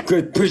 Yeah.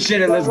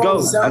 Appreciate it. Let's go.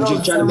 I'm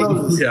just trying to make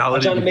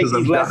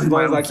these last as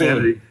long as I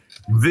can.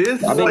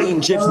 This I've been eating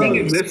chips now. I've been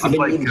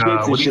eating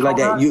chips and shit like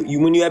that. You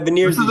when you have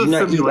veneers, did you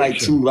not eat like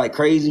too like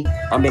crazy?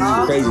 I've been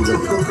eating crazy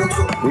lately.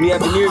 When you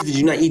have veneers, did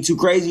you not eat too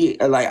crazy?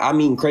 Like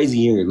I'm eating crazy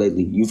here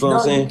lately. You feel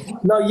what I'm saying?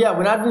 No, yeah.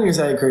 When I have veneers,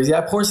 I eat crazy.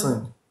 I have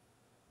porcelain.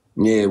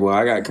 Yeah, well,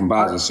 I got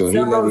composite, so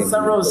send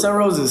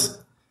roses.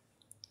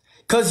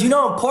 Cause you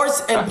know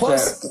porcelain.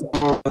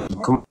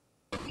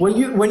 When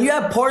you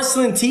have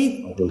porcelain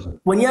teeth,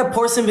 when you have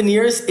porcelain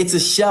veneers, it's a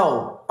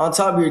shell on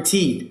top of your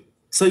teeth,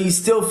 so you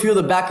still feel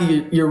the back of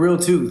your real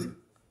tooth.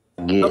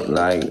 Yeah,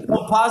 like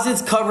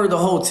composites cover the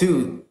whole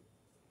tooth.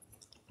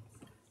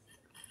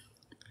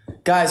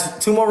 Guys,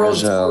 2 more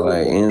rows.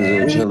 Like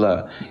Enzo, chill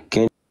out.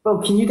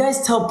 Bro, can you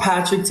guys tell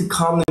Patrick to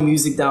calm the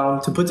music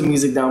down, to put the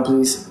music down,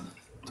 please?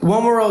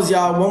 1 more rose,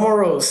 y'all. 1 more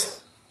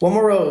rose. 1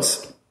 more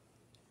rose.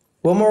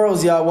 1 more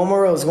rose, y'all. 1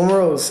 more rose. 1 more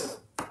rose.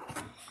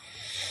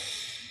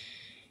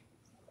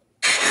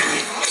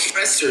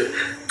 Compressor.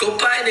 Go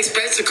buy an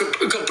expensive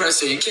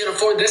compressor. You can't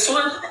afford this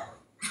one?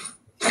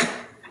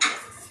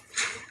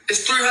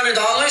 It's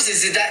 $300.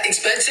 Is it that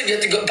expensive? You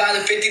have to go buy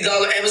the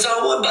 $50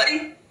 Amazon one,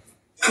 buddy?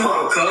 Come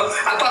on, cuz.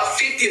 I bought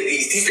 50 of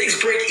these. These things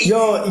break easy.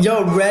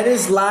 Yo, Red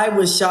is live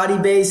with Shoddy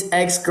Bay's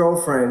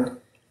ex-girlfriend.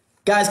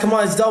 Guys, come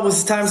on, it's double.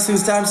 It's time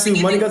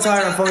soon. Money goes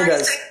higher on phone,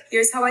 guys.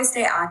 Here's how I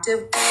stay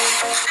active.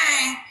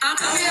 Hey, I'm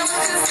coming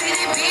looking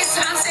pretty, bitch.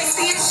 I'm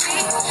sexy as shit.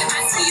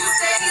 I see you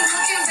steady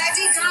looking,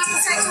 baby, gonna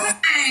take me.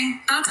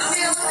 Hey, I'm coming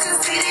looking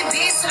pretty,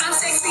 bitch. I'm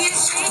sexy as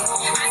shit.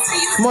 I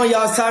see you. Come on,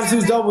 y'all. It's time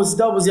soon.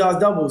 Doubles, y'all.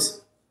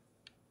 Doubles.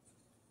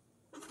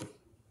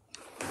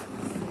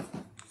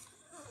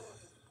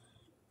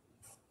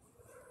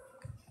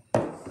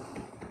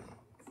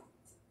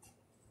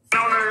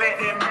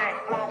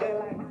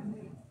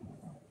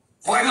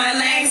 Boy, my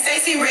name's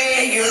Stacey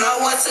Red, you know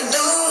what to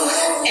do.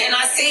 And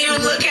I see you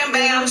looking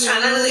back, I'm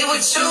trying to live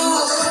with you.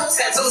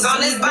 Tattoos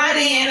on his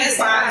body and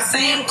his body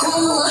seem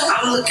cool.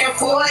 I'm looking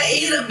for a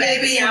eater,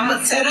 baby,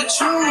 I'ma tell the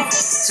truth.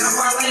 Jump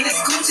all in his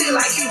Gucci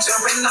like you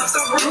jumping off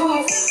the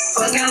roof.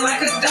 Fucking like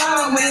a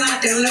dog when I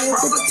damn near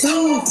broke a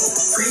tooth.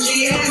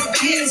 Freaky ass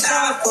bitch,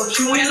 I'll fuck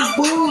you in a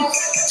booth.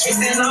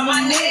 Kissing on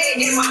my neck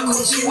and my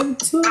Gucci with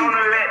two.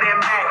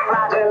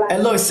 Hey,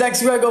 look,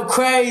 Sexy Red go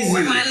crazy.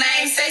 With my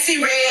name, Stacey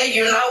Red,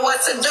 you know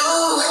what to do.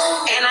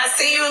 And I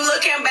see you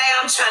looking back,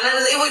 I'm trying to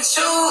live with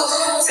you.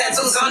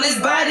 Tattoos on his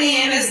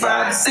body and his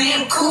body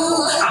seem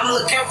cool. I'm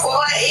looking for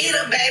a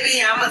eater,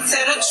 baby, I'ma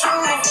tell the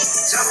truth.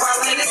 Jump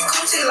all in his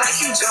Gucci like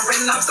you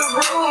jumping off the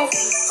roof.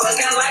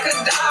 Fucking like a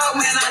dog,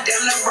 man, I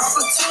damn near broke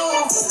a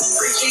tooth.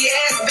 Freaky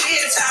ass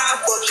bitch, I'll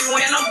fuck you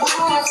in a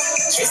booth.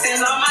 Kissing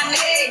on my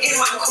neck, get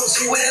my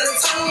Gucci with a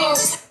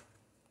tooth.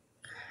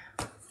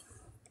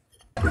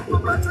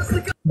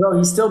 Bro,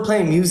 he's still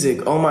playing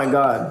music. Oh my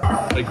god.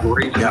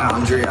 Yeah,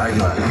 Andre, I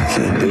got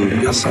it.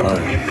 Dude, I'm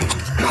sorry.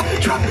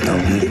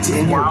 It's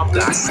in your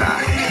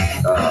backpack.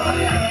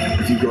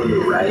 If you go to the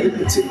right,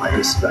 it's in like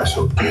a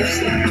special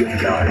gift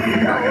card.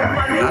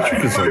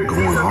 Patrick is like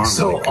going on.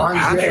 So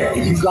Andre,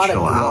 you got a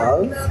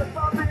glove.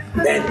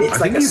 And it's I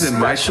think he's in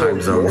my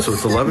time zone, so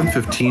it's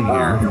 11:15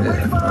 here.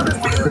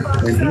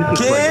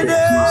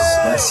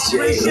 Candace!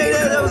 Appreciate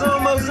that. That was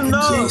almost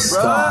enough,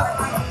 bro.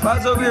 I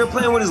was over here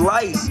playing with his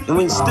lights and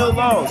we still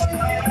lost.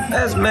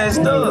 That's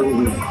messed up.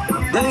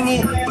 Dang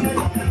it.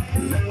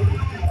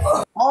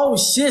 Oh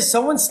shit,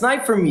 someone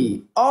sniped for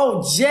me.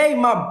 Oh, Jay,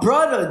 my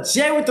brother.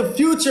 Jay with the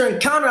future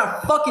encounter. I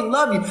fucking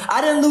love you.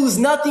 I didn't lose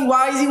nothing.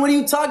 Why what are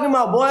you talking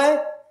about, boy?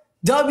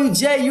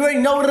 WJ, you already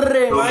know what it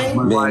is,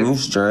 man. Man, you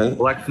straight.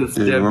 Just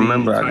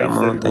remember, I got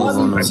my own things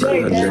on my back.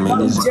 I just made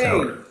this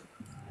account.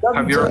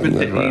 Have you ever been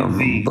to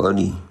AZ?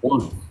 Buddy.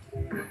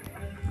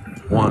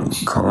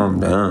 once. Calm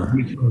down.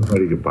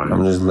 Everybody goodbye.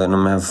 I'm just letting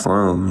them have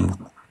fun with me.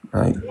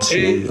 Like,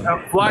 Hey, chill.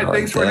 Fly,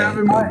 thanks for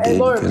having me. Hey,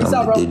 Lord, peace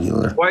out, bro.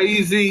 Why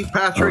easy,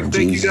 Patrick? Thank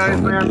Jesus, you guys,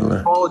 I'm a man.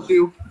 dealer. Followed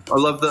you. I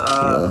love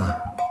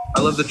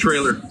the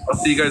trailer. I'll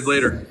see you guys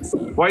later.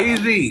 Why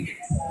easy?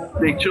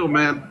 Stay chill,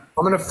 man.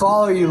 I'm gonna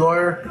follow you,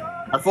 lawyer.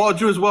 I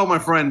followed you as well, my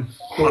friend.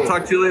 I'll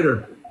talk to you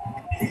later.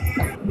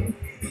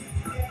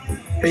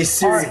 Hey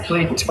Siri,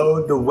 play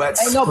Toad the Wet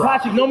Hey, no,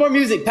 Patrick, no more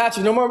music.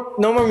 Patrick, no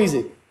more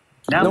music.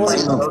 No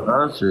more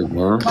concert,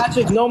 man.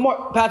 Patrick, no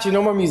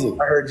more music.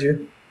 I heard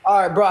you. All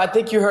right, bro. I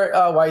think you hurt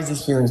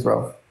YZ's feelings,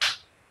 bro.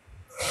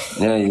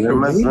 Yeah, you hurt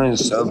my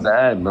feelings so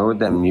bad, bro, with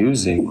that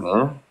music,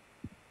 man.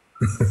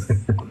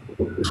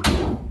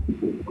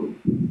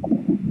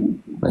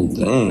 Like,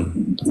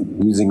 dang.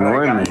 He's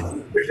ignoring me.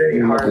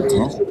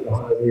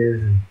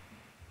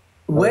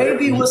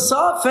 Wavy, what's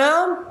up,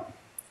 fam?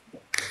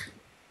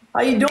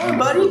 How you doing,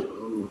 buddy?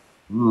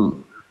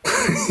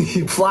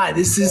 Fly,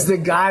 this is the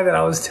guy that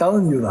I was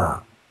telling you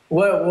about.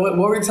 What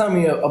were you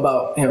telling me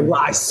about him? Well,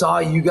 I saw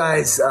you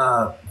guys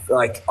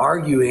like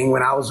arguing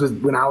when I was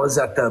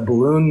at the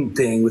balloon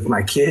thing with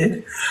my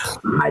kid.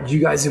 I had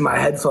you guys in my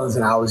headphones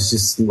and I was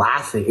just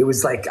laughing. It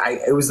was like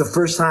it was the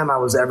first time I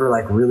was ever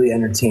like really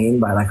entertained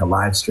by like a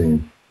live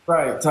stream.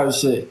 Right, type of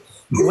shit.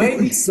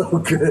 Wavy, so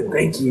good.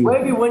 Thank you.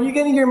 Wavy, when you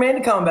getting your main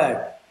account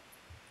back?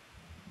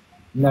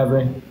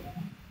 Never.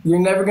 You're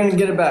never gonna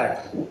get it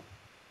back.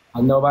 I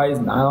don't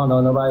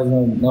know.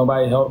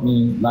 Nobody helped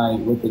me like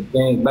with the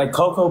thing. Like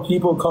Coco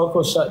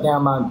shut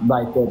down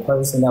the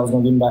person that was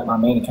gonna give me back my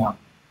main account.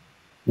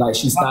 Like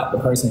she stopped the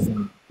person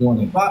from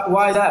doing it.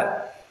 Why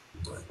that?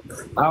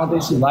 I don't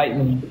think she liked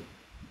me.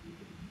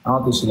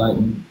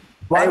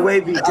 Hey,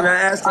 Wavy, can I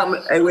ask?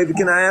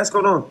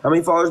 Hold on. How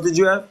many followers did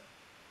you have?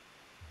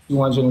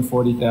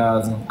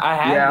 240,000.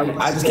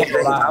 I just can't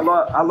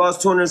lie. I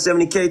lost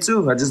 270K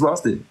too. I just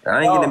lost it.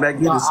 I ain't getting it back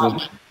either.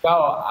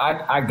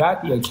 I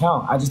got the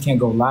account. I just can't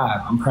go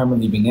live. I'm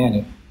permanently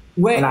banana.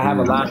 Wait, and I have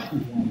a lot of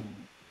people.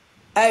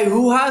 Hey,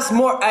 who has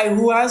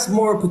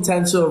more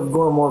potential of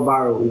going more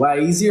viral? Why,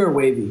 Easy or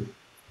Wavy?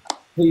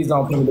 Please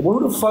don't put me. Who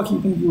the fuck you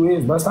think you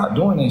is, bro? Stop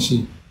doing that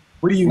shit.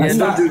 What do you mean?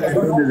 Don't do that.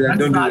 Don't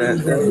do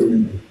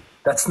that.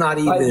 That's not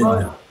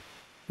even.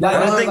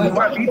 I don't think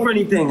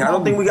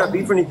we got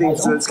beef for anything.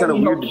 So it's kind of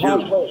weird to do.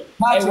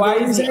 Hey, why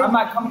is it? I'm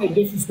not coming to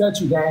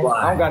disrespect you, gang.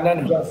 I don't got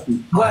nothing against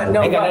you. What?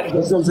 No,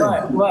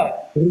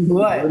 what?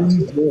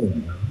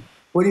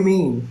 What do you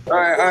mean? All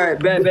right.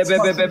 Bet.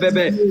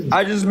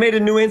 I just made a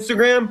new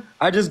Instagram.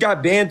 I just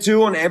got banned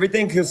too on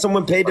everything because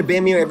someone paid to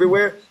ban me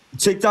everywhere.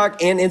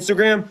 TikTok and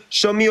Instagram.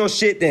 Show me your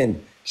shit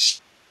then.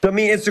 Show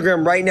me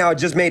Instagram right now. I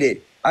just made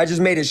it.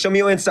 Show me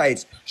your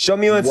insights.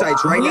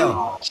 Right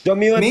now. Show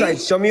me your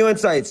insights right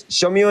now.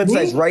 Show me your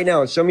insights right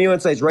now. Show me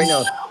your insights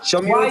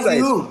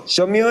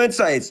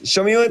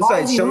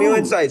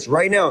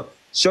right now.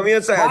 Show me your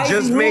insights. I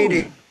just made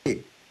it.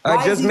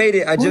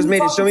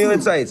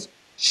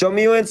 Show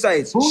me your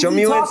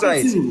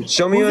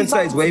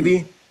insights.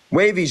 Wavy.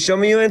 Wavy, show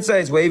me your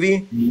insights,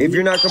 Wavy. If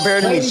you're not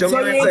compared to me, show me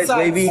your insights,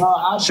 Wavy.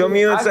 Show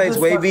me your insights,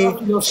 Wavy.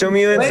 Show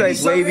me your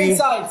insights, Wavy.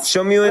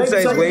 Show me your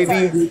insights,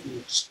 Wavy.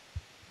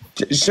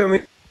 Show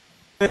me.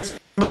 They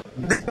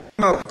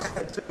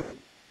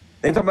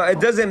talking about it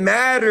doesn't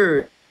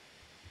matter.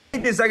 I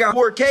got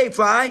 4K,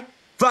 Fly.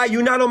 Fly,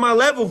 you're not on my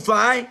level,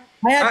 Fly.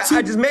 I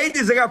just made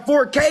this. I got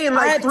 4K in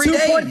like 3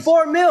 days.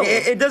 2.4 mil.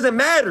 It doesn't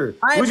matter.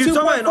 What you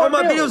talking about? All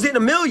my videos hitting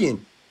 1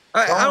 million.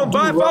 I don't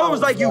buy followers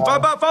like you. If I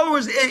buy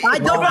followers, if I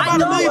buy 1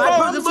 million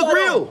followers, it look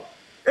real.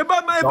 If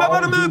I buy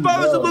 1 million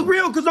followers, it look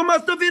real because all my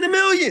stuff hit 1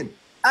 million.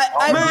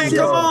 Man,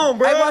 come on,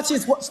 bro.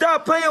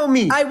 Stop playing with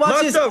me.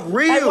 My stuff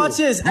real. My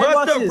stuff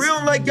real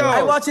like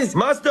y'all.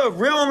 My stuff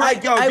real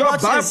like y'all. Y'all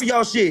buy for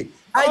y'all shit.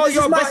 All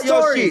y'all buy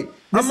y'all shit.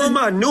 I'm on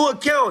my new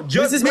account.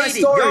 Just made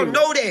it. Y'all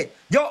know that.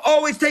 Y'all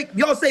always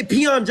y'all say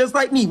peon just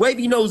like me.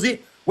 Wavy knows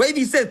it.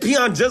 Wavy says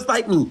peon just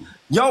like me.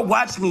 Y'all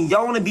watch me.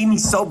 Y'all want to be me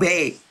so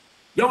bad.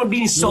 Y'all want to be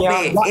me so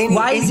bad. Any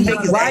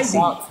niggas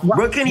accent.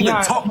 Bro can't even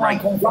talk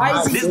right.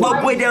 This little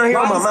boy down here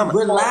on my mama.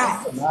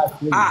 Relax.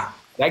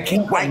 That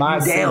can't wipe me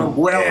down,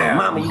 boy. Yeah.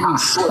 Mama, you need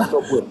short up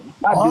with.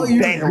 All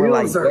you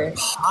reels are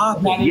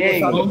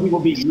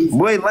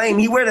boy, lame.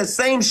 He wear the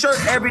same shirt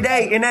every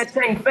day, and that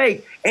ain't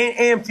fake.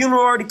 And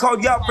Funeral already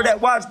called you out for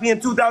that watch being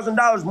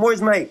 $2,000.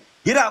 Moist mate,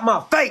 get out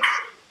my face.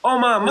 On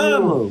my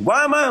mama.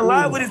 Why am I in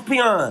line with his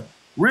peon?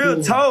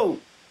 Real toad.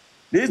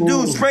 This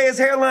dude spray his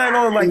hairline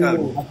on like a. I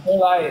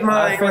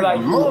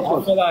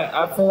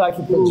feel like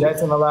you're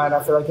projecting a lot.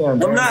 I feel like you're. I'm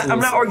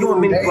not arguing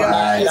with many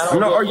flies. I'm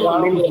not arguing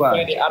with many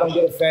flies. I don't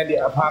get offended.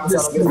 I promise I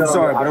don't get offended. I'm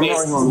sorry, but I'm not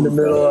arguing in the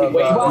middle of.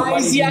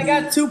 YZ, I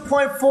got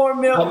 2.4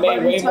 million. I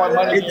made way more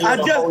money.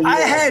 I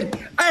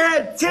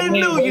had 10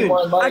 million.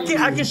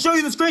 I can show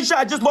you the screenshot.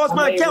 I just lost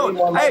my account.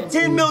 I had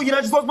 10 million.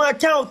 I just lost my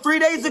account 3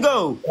 days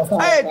ago.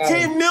 I had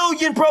 10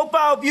 million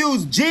profile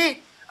views, jit.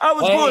 I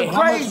was going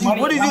crazy.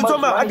 What are you talking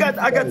about? I got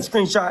the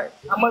screenshot.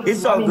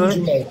 It's all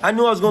good. I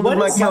knew I was going to lose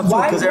my account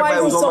too because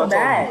everybody was on my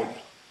phone.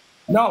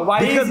 No, why?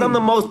 Because I'm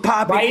the most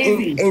popular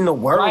in the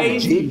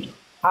world, G.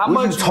 How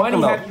much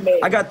money have you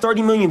made? I got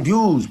 30 million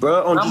views,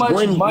 bro, on just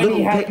one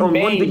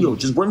video.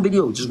 Just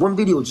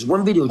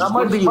one video. How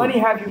much money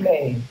have you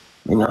made?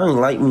 And I ain't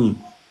like me.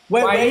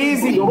 Wait,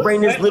 easy. Don't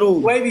bring this little.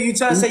 Wait, you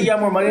trying to say you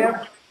have more money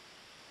now?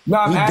 No,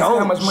 I'm asking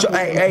how much money.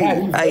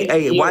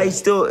 Hey, why he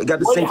still got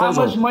the same clothes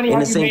on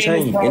and the same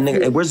chain?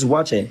 And where's his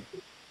watch at?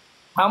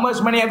 How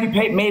much money have you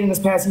made in this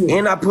past year?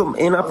 And I put my.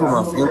 I'm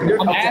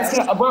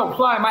asking, bro,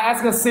 Flyy, am I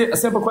asking a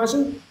simple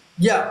question?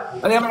 Yeah. I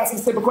think I'm asking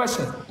a simple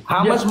question.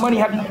 How much money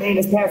have you made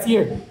this past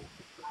year?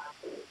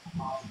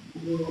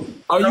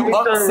 Are you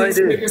up 6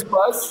 figures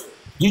plus?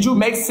 Did you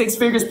make 6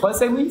 figures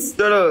plus at least?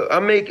 No, I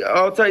make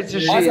all types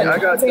of shit. I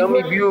got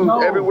dummy views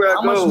everywhere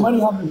I go. How much money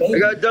have you made? I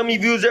got dummy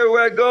views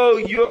everywhere I go.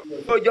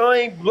 Y'all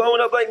ain't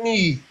blowing up like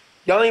me.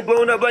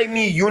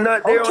 You're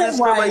not there on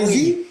Instagram like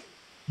me.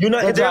 You're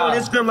not there on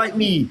Instagram like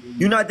me.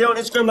 You're not there on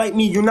Instagram like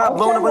me. You're not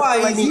blowing up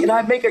like me. And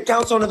I make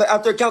accounts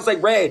after accounts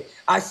like Red.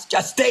 I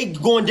stay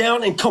going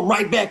down and come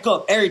right back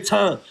up every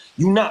time.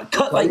 You not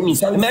cut like me.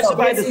 Imagine if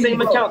I had the same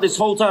account this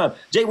whole time.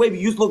 Jwavy,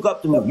 you look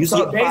up to me. You see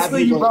 5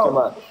 views on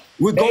Instagram.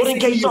 With Golden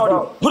K Shorty.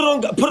 Put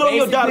on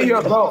your daughter.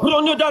 Put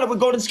on your daughter with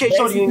Golden K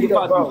Shorty. You can get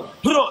 5 views.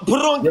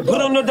 Put on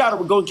your daughter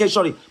with Golden K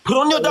Shorty. Put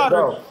on your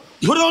daughter.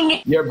 Put on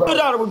your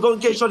daughter with Golden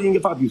K Shorty. You can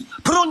get 5 views.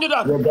 Put on your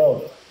daughter.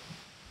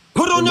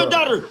 Put on your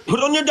daughter. Put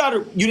on your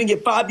daughter. You didn't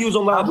get 5 views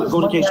on live with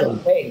Golden K Shorty.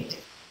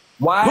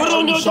 Put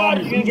on your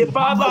daughter. You didn't get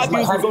 5 live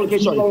views with Golden K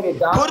Shorty.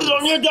 Put it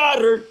on your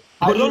daughter.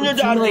 Put it on your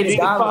daughter. You didn't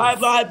get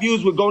 5 live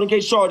views with Golden K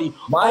Shorty.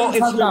 Why are you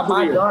talking about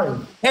my daughter?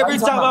 Every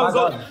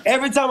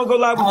time I go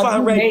live with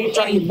Flyy Ray,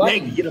 trying to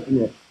beg, get up in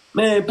there.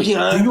 Man,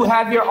 peon. Do you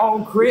have your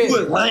own crib? You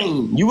was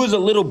lame. You was a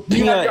little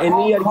peon, and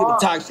then you had to get a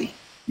taxi.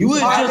 You was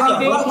just a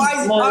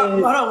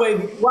hold on, wait.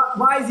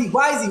 Why is he?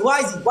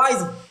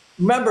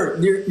 Remember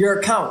your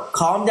account.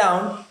 Calm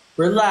down.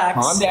 Relax.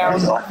 Calm down.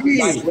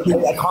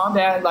 Calm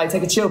down. Like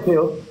take a chill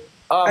pill.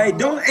 Hey,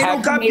 don't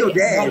copy your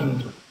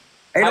dad.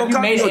 Hey, don't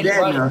copy your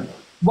dad, man.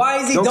 Why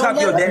is he? Don't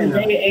copy your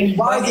dad.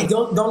 Why is he?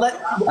 Don't let.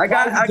 I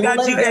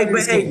got you.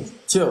 Hey,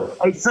 chill.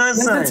 Hey, son.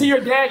 Listen to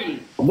your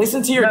daddy.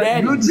 Listen to your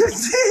daddy.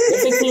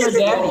 Listen to your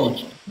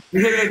daddy. You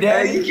hear your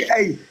daddy?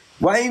 Hey.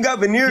 Why ain't got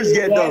veneers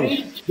yet, though?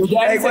 Hey,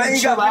 why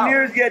ain't got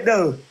veneers yet,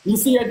 though? You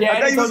see your daddy. I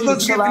thought you was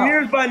supposed to get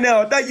veneers by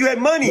now. I thought you had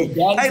money.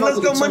 Hey, let's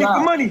go money for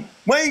money.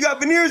 Why ain't got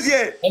veneers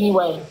yet?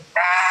 Anyway.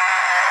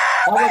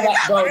 You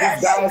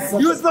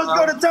were supposed to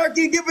go to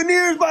Turkey and get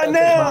veneers by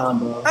now.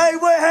 Hey,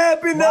 what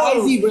happened, though? Why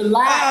is he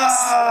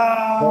relaxed?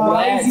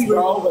 Relax,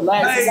 bro.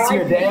 Relax. Listen to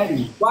your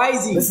daddy. Why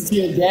is he? Listen to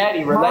your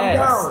daddy. Relax.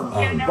 Calm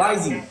down. Why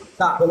is he?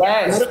 Stop.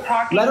 Relax.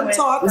 Let him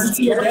talk. Listen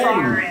to your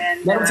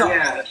daddy. Let him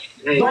talk.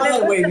 Don't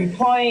let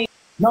Wavy.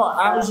 No,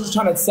 I was just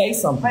trying to say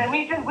something. But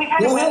we kind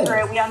of went through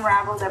it. We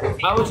unraveled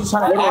everything. I was just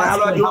trying to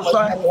ask him how much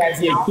money has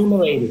he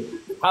accumulated.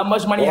 How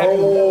much money have you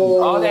made?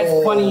 All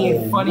that's funny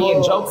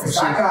and jokes and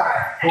shit.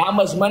 How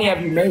much money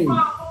have you made?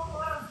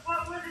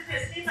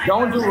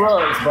 Don't do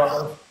rugs,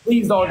 bro.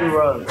 Please don't do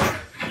rugs.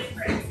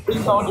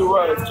 Please don't do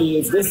rugs,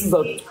 kids. This is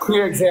a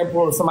clear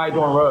example of somebody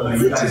doing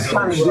rugs. Just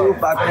trying to do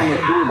if I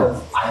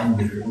can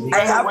do this.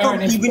 Hey, how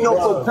come even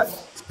though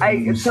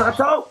hey, can I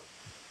talk?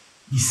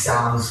 He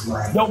sounds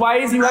like. Yo, why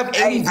is you have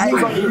 80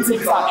 views on your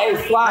TikTok? Hey,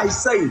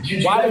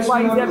 Flyy. Why does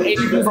you have 80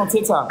 views on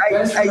TikTok? Hey,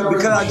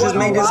 because I just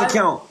made this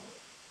account.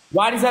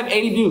 Why does he have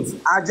 80 views?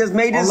 I just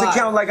made this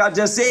account like I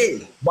just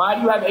said. Why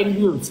do you have 80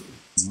 views?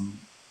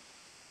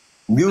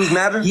 Views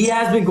matter? He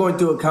has been going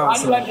through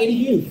accounts. Why do you have 80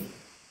 views?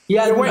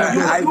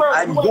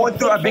 I've been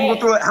going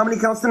through how many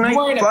accounts tonight?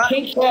 You're wearing a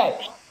pink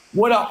hat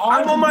with an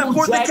orange. I'm on my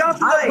 4th account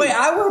tonight. Wait,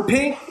 I wear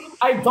pink.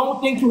 I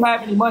don't think you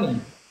have any money.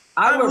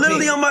 I'm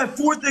literally on my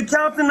 4th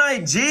account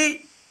tonight,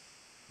 G.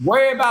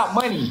 Worry about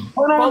money.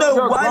 Hold on,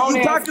 though. Why are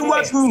you talking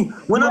watch me?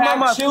 When I'm on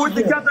my 4th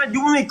account tonight,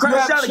 you want me to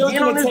crash out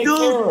again on this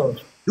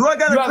dude? Do I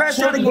gotta crash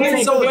out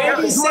again? So go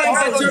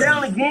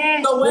down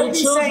again? The Wavy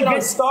saying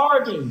get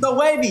starving. The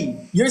Wavy,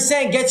 you're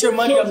saying get your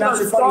money up, not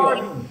your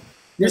funny up.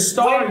 You're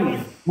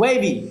starving.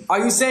 Wavy, are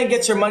you saying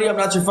get your money up,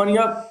 not your funny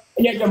up?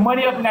 Yeah, your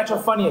money up and not your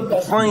funny up.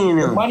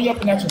 Your money up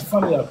and not your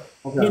funny up.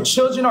 Okay. Your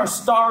children are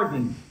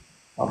starving.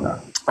 Okay.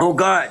 Oh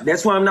God,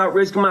 that's why I'm not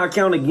risking my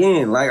account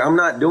again. Like I'm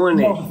not doing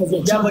it.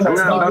 I'm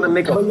not about to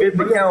make a 5th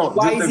account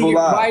just to go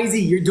live. Why is he?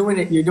 You're doing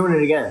it. You're doing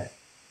it again.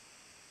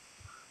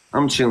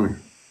 I'm chilling.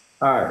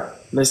 All right,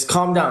 let's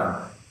calm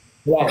down.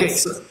 Yes. Okay,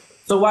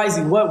 so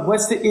Wisey,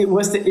 what's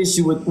the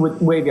issue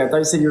with Wavy? I thought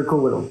you said you were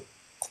cool with him.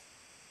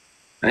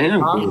 I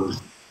am cool.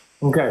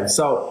 Okay,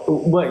 so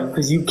what?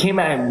 Because you came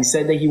at him, you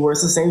said that he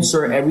wears the same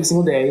shirt every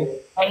single day.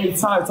 Hey, you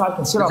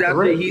talking shit off the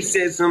rip. He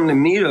said something to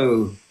me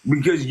though,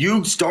 because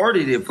you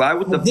started it. Flyy,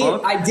 what the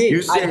fuck? I did.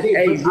 You said,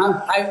 hey,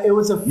 it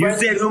was a. You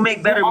said who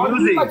make better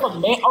music?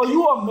 Are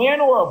you a man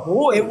or a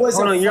boy? It was.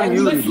 Hold on, you're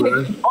muted,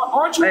 bro.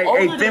 Aren't you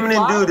older than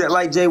feminine dude that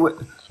like Jay with.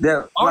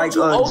 That like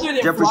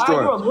Jeffree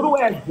Star. You're a little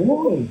ass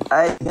boy.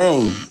 Hey,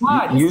 dang.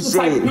 You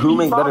said who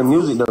make better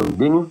music though,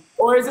 didn't you?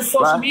 Or is it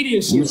social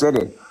media shit? You said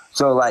it.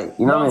 So like,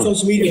 you know what I mean?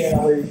 Social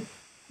media.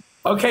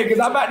 Okay, because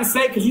I'm about to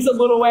say, because he's a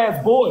little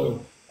ass boy.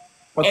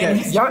 Okay. And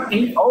he's young,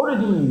 he's older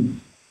than you.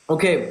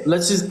 Okay,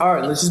 let's just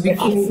be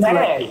cool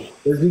collective.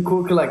 Let's be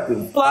cool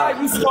collective.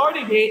 Fly, you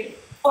started it.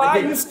 Fly,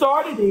 you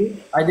started it.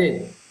 I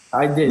did.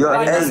 Yo,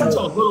 Like, hey, such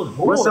a little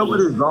boy. what's up with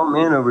this grown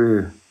man over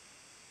here?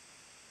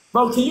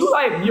 Bro, can you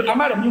like mute?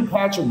 I'm about to mute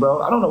Patrick,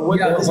 bro. I don't know what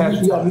the hell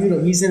Patrick. Yeah, mute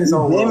him. He's in his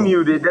own He's world.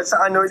 muted. That's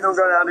how I know he don't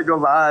know how to go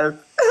live.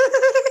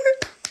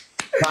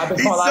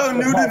 He's so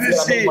new to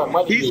this shit.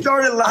 He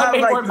started live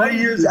like 3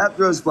 years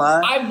after us,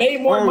 Fly. I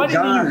made more money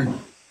than you.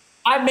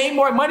 I made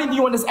more money than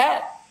you on this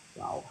app.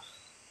 Wow.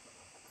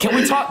 Can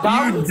we talk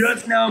dollars? You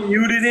just now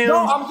muted him?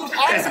 No, I'm just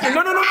asking.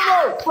 No.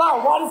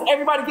 Fly, why does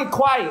everybody get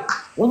quiet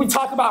when we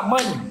talk about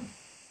money?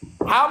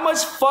 How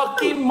much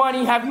fucking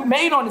money have you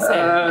made on this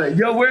app?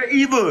 Yo, where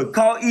Eva?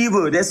 Call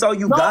Eva. That's all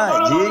you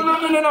got, Jig.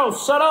 No.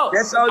 Shut up.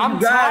 That's all you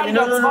got.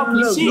 No.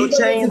 No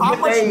change. How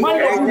much money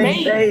have you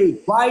made?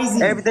 Why is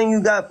he? Everything you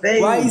got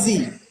paid. Why is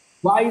he?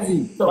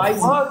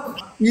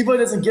 Eva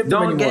doesn't give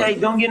them anymore.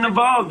 Don't get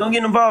involved. Don't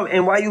get involved.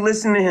 And why you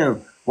listen to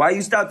him? Why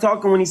you stop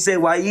talking when he said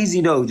why easy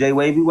though,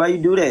 Jwavy? Why you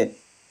do that?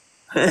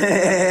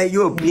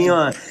 You a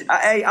peon.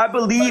 I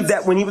believe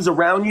that when he was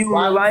around you in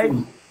your life,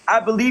 I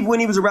believe when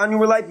he was around you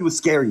in your life, he was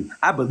scary.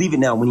 I believe it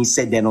now when he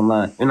said that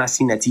online. And I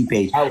seen that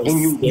T-page. And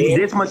you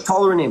this much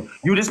taller than him.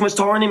 You this much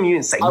taller than him, you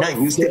didn't say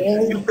nothing. You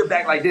stood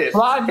back like this.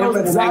 Fly knows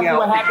exactly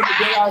what happened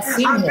the day I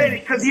seen him. I bet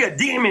it because he a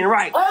demon,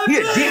 right? He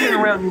a demon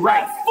around you,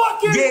 right?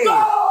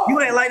 Yeah. You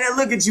ain't like that.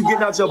 Look at you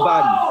getting out your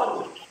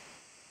body.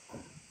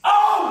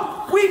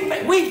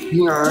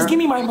 Just give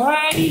me my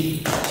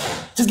money.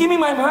 Just give me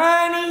my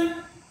money.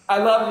 I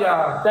love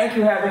y'all. Thank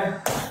you,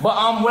 Heaven.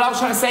 But what I was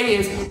trying to say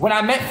is, when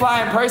I met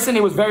Fly in person,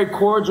 it was very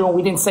cordial. And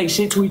we didn't say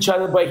shit to each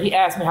other, but he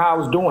asked me how I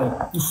was doing.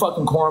 You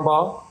fucking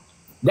cornball.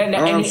 And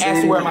he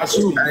asked to wear my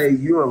shoes. Hey,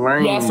 you a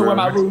lame, He asked to wear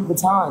my Louis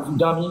Vuittons, you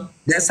dummy.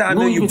 That's how I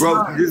knew you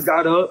broke. You just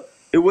got up.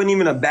 It wasn't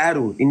even a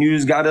battle, and you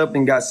just got up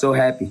and got so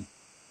happy.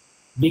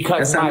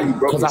 Because I have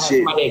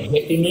somebody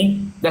gifting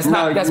me. That's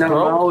broke. My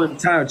whole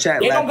entire chat.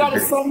 They don't gotta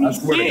send me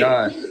shit.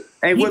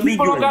 Hey, what league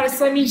you in? Don't gotta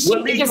send me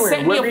shit. They just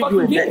send me a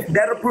fucking gift.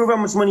 That'll prove how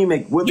much money you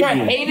make. You're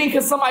hating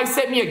because somebody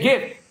sent me a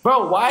gift.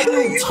 Bro, why do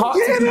you talk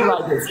to people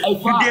like this? Hey,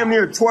 you damn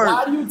near twerk.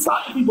 Why do you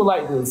talk to people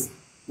like this?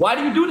 Why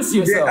do you do this to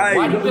yourself?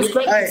 Why do you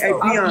discredit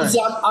yourself?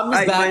 I'm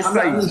just bad.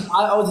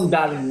 I was just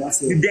battling.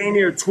 That's it. You damn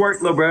near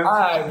twerk, little bro. All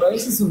right, bro.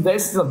 This is some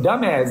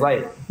dumbass.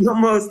 Like, you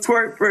almost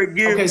twerk for a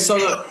gift. Okay, so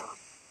look.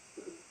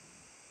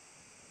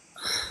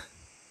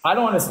 I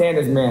don't understand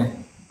this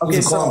man. Okay,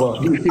 so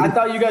I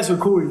thought you guys were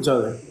cool with each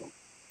other.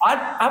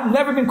 I've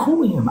never been cool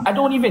with him. I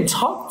don't even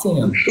talk to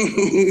him.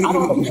 I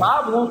don't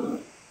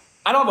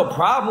have a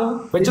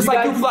problem. But just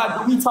like you, Fly,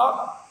 do we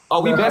talk?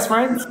 Are we best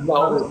friends?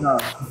 No.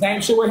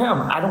 Same shit with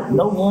him. I don't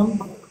know him.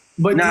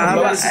 But I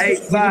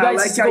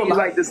like how you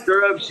like to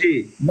stir up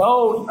shit.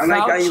 No, I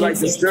like how you like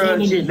to stir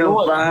up shit.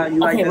 No, Fly. You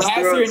like to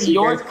stir up shit.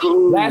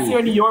 Last year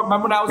in New York,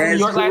 remember when I was in New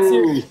York last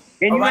year?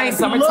 And you ain't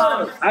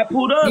summertime. I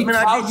pulled up and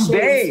I did you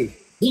bad.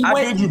 He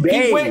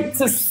went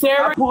to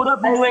Sarah. I pulled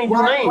up and you ain't do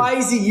nothing. Why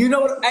is he? You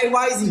know what? Hey,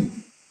 why is he?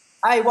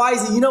 Hey, why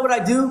is he? You know what I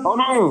do? Hold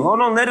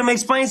on. Let him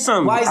explain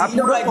something. Why is he? You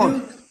know what I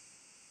do?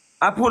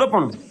 I pulled up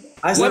on him.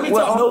 I stir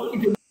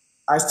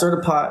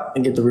the pot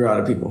and get the real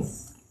out of people.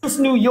 It's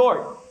New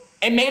York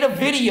and made a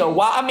video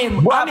while I'm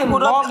in Long Island.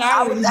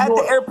 I was at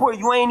the airport.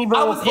 You ain't even.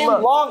 I was in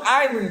Long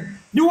Island.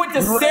 You went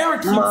to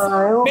Syracuse.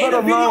 Made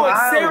a video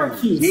at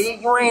Syracuse.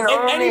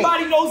 If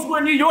anybody knows where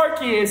New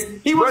York is,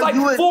 he was like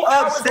 4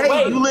 hours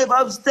away. You live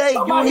upstate.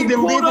 You don't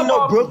even live in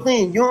no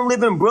Brooklyn. You don't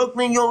live in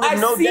Brooklyn. You don't live in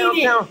no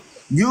downtown.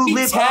 You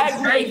live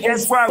upstate.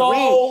 That's where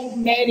I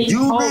went.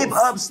 You live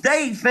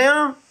upstate,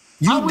 fam.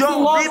 You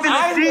don't live in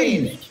the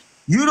city.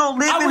 You don't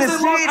live in the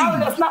city.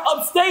 That's not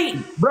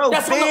upstate. Bro,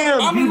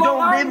 fam, you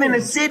don't live in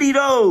the city,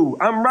 though.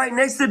 I'm right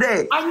next to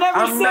that. I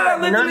never said I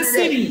live in the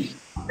city.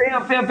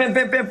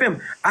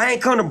 Fam. I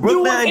ain't come to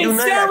Brooklyn. I ain't do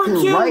nothing.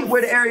 I came right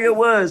where the area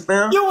was,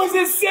 fam. You was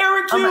in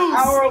Syracuse. I'm an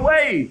hour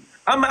away.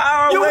 I'm an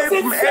hour away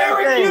from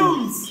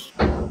Syracuse.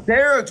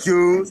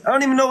 Syracuse? I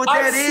don't even know what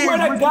that is. I swear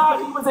to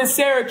God, he was in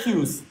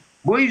Syracuse.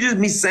 Boy, you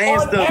just be saying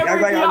stuff.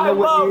 Act like I know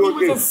what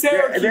New York is.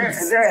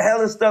 There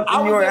hella stuff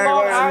in New York. I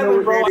know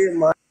what that is,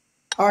 man.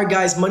 Alright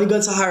guys, Money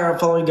Gun to Hire, I'm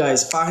following you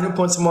guys. 500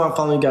 points or more, I'm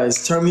following you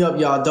guys. Turn me up,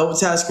 y'all. Double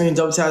tap screen,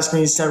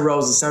 send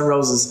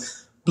roses.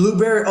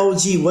 Blueberry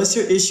OG, what's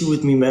your issue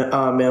with me, ma'am?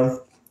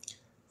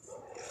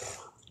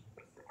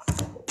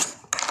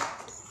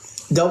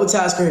 Double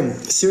tap screen.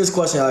 Serious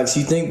question, Alex.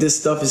 You think this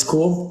stuff is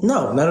cool?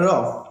 No, not at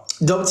all.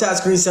 Double tap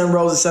screen, send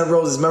roses.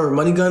 Remember,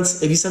 Money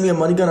Guns, if you send me a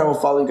Money Gun, I will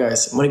follow you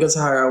guys. Money Guns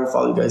to Hire, I will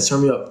follow you guys.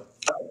 Turn me up.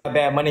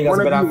 Bad Money Guns,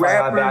 but I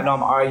know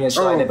I'm already in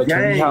Flyy, but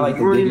can we have like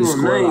the biggest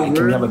score? Like,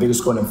 can we have a bigger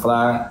score than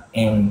Fly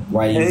and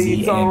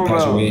YEZ and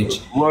Patrick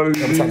Ridge?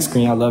 Double tap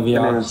screen, I love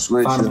y'all.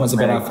 Final points are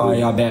better, I follow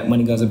y'all. Bad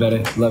Money Guns are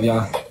better, love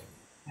y'all.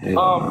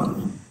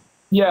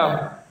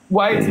 Yeah.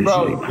 YEZ,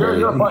 bro.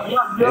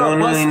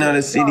 You're not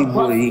a city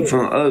boy. He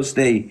from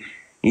upstate.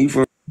 He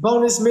from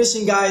bonus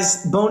mission,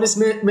 guys. Bonus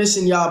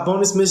mission, y'all.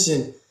 Bonus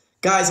mission,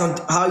 guys.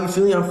 How you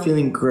feeling? I'm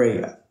feeling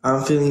great.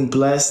 I'm feeling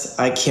blessed.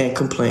 I can't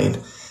complain.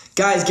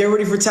 Guys, get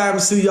ready for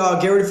times 2,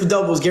 y'all. Get ready for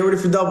doubles.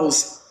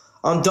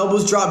 On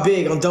doubles drop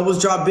big. On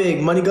doubles drop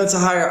big. Money gun to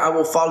hire. I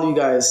will follow you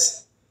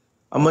guys.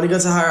 On money gun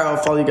to hire. I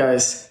will follow you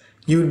guys.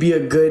 You would be a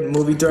good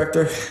movie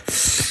director.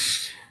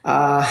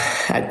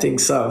 I think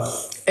so.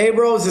 A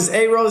roses.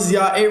 A roses,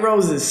 y'all. A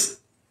roses.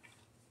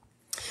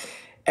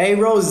 A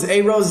roses.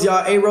 A roses,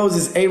 y'all. A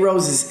roses. A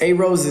roses. A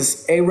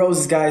roses. A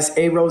roses, guys.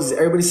 A roses.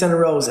 Everybody send a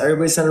rose.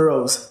 Everybody send a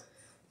rose.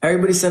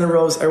 Everybody send a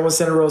rose. Everyone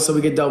send a rose so we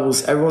get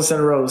doubles. Everyone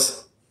send a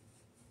rose.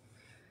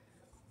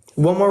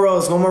 One more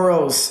rose. One more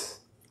rose.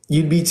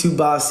 You'd be too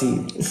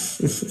bossy.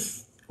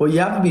 Well, you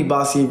have to be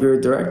bossy if you're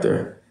a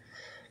director.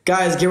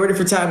 Guys, get ready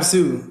for times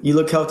 2. You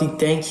look healthy.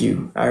 Thank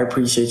you. I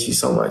appreciate you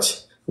so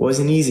much.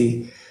 Wasn't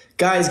easy.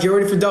 Guys, get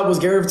ready for doubles.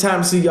 Get ready for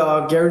times 2,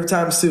 y'all. Get ready for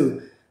times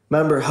 2.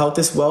 Remember, health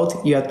is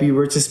wealth. You have to be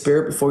rich in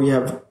spirit before you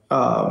have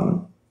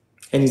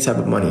any type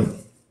of money.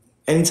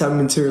 Any type of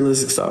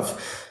materialistic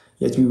stuff.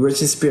 You have to be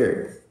rich in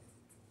spirit.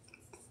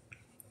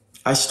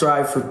 I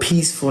strive for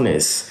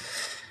peacefulness.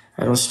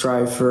 I don't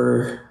strive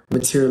for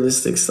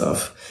materialistic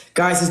stuff.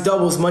 Guys, it's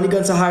doubles. Money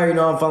gun to hire. You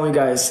know I'm following you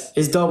guys.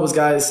 It's doubles,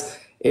 guys.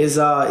 It's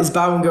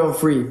buy one get one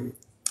free.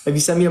 If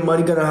you send me a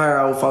money gun to hire,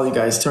 I will follow you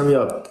guys. Turn me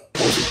up.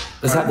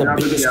 Let's have the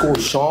biggest score,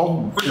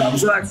 Sean.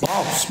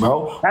 Boss,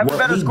 bro. Have a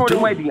better score than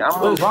Wavy.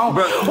 What's wrong,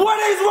 bro? What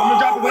is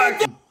wrong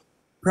with you?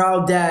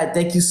 Proud Dad,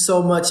 thank you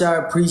so much. I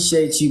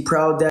appreciate you.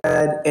 Proud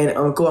Dad and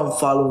Uncle, I'm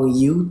following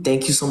you.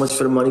 Thank you so much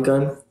for the money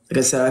gun. Like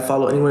I said, I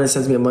follow anyone that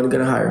sends me a money gun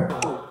to hire.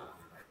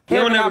 He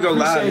don't ever go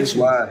live. That's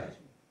why.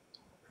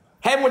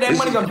 Heaven with that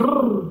money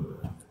gun.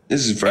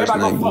 This is first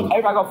night.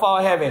 Everybody gonna fall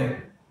in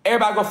heaven.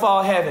 Everybody gonna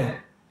fall in heaven.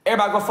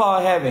 Everybody gonna fall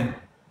in heaven.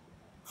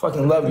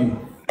 Fucking love you.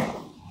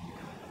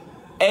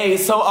 Hey,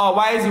 so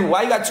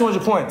why you got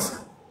 200 points?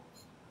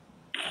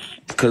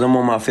 Cause I'm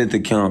on my 5th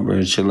account,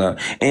 bro. Chill out.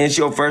 And it's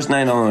your first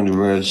night on,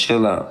 bro.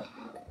 Chill out.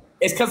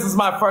 It's cause it's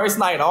my first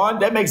night on?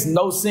 That makes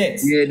no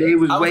sense. Yeah, they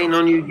was waiting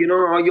on you to get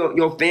on. All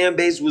your fan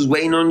base was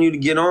waiting on you to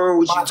get on.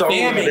 What you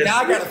talking about? Now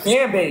I got a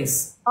fan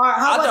base. All right,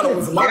 how about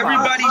this?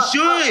 Everybody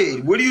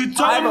should. What are you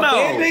talking about?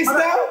 Fan base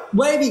now?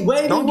 Wavy,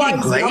 don't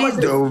get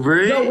glazed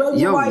over it.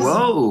 Yo,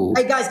 whoa.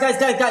 Hey, guys.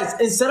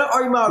 Instead of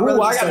arguing about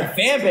I got a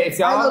fan base,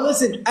 y'all. Hey,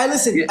 listen.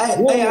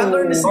 Hey, I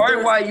learned this.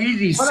 Sorry why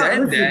Easy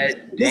said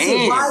that.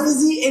 Listen, why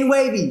Easy and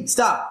Wavy?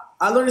 Stop.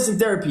 I learned this in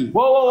therapy.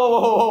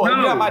 Whoa. No,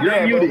 you got my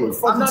dad, muted.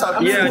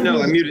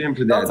 I muted him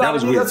for that. That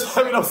was weird.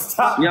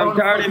 Yeah, I'm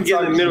tired of him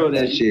getting in the middle of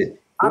that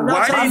shit.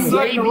 Why did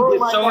Wavy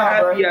get so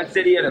happy I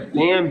said he had a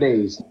fan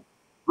base?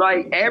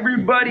 Like,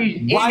 everybody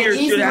in here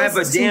should have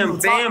a damn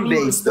fan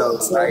base, though.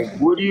 Like,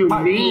 what do you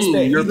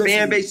mean? Your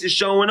fan base is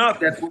showing up.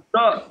 That's what's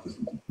up.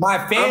 My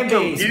fan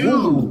base.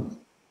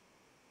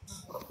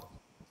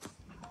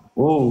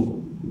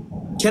 Whoa.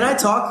 Can I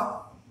talk?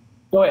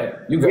 Go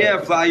ahead. You go. Yeah,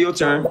 Fly, your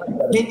turn.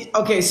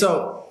 Okay,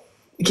 so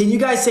can you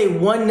guys say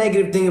one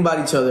negative thing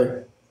about each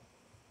other?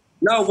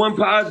 No, one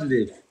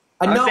positive.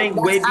 No, I think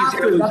Wavy's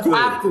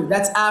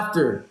That's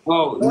after.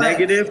 Oh,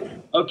 negative?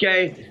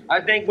 Okay.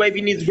 I think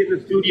Wavy needs to get in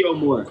the studio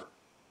more.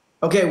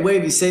 Okay,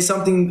 Wavy, say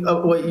something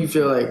of what you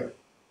feel like.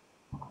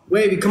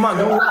 Wavy, come on,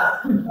 don't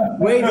laugh.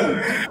 Wavy.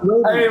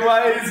 Hey,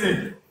 why is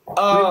it?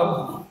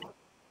 I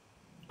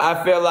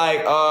feel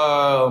like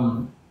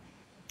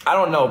I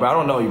don't know, bro. I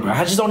don't know you, bro.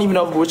 I just don't even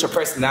know what your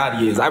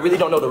personality is. I really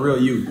don't know the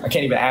real you. I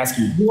can't even ask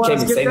you. You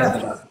can't even say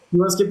nothing. You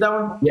want to skip that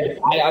one? Yeah,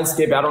 I'll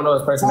skip it. I don't know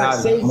his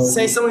personality.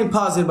 Say something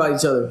positive about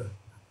each other.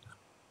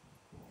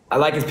 I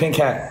like his pink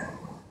hat.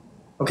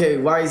 Okay,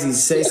 why is he?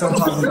 Say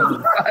something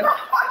positive.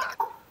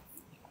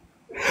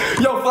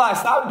 Yo, Fly,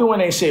 stop doing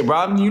that shit,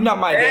 bro. You're not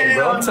my daddy,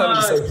 bro. I'm telling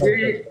you to say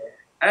something.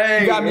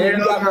 Hey, you got me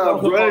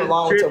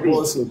along with your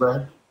bullshit,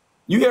 bro.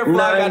 You hear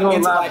Fly got to get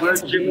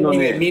into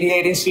interviewing and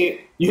mediating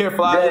shit. You hear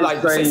Fly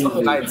like say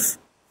something nice.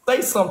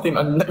 Say something.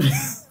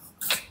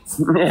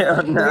 So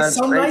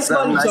nice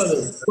about each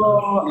other.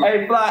 Bro,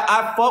 hey Fly,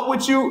 I fuck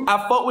with you.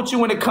 I fuck with you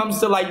when it comes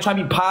to like you trying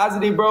to be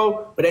positive,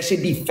 bro. But that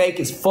shit be fake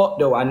as fuck,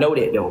 though. I know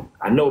that, though.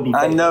 I know it be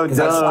fake. I know, I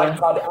saw you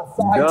talk to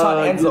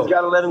Enzo.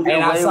 Gotta let him get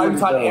and away I saw you with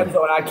talk to it,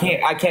 Enzo, and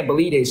I can't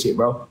believe that shit,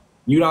 bro.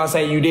 You know what I'm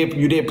saying?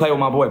 You did play with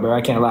my boy, bro.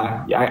 I can't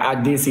lie. I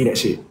did see that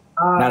shit.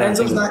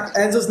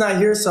 Enzo's not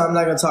here, so I'm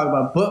not gonna talk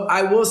about it. But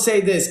I will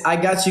say this: I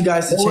got you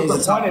guys to change the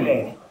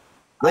topic.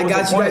 I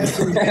got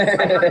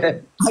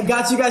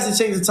you guys to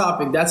change the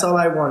topic. That's all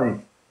I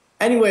wanted.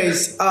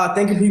 Anyways,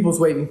 thank you, people's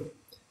waiting.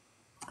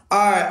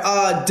 All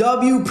right,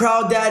 W,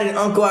 Proud Dad, and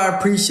Uncle, I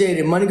appreciate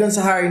it. Money Guns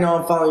to Hire, you know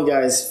I'm following you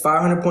guys.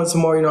 500 points or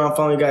more, you know I'm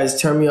following you guys.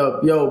 Turn me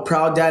up. Yo,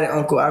 Proud Dad and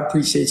Uncle, I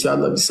appreciate you. I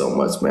love you so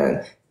much,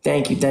 man.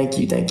 Thank you.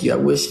 I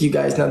wish you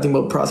guys nothing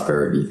but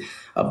prosperity,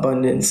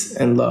 abundance,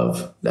 and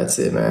love. That's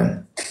it,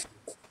 man.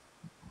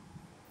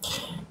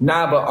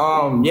 Nah, but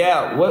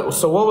yeah.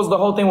 So what was the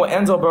whole thing with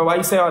Enzo, bro? Why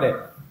you say all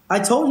that? I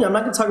told you I'm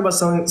not gonna talk about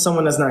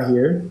someone that's not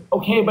here.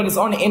 Okay, but it's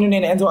on the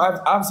internet. Enzo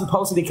obviously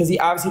posted it because he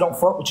obviously don't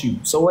fuck with you.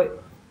 So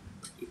what?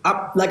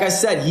 Like I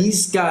said,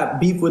 he's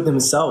got beef with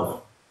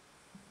himself.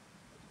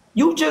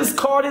 You just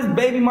called his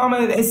baby mama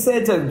and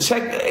said to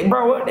check,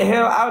 bro. What the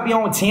hell? I would be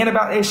on 10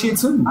 about that shit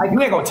too.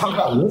 You ain't gonna talk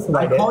about this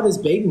like that. I called his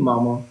baby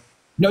mama.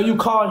 No, you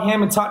called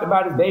him and talked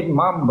about his baby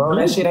mama, bro.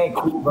 That shit ain't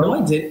cool, bro.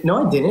 No, I did.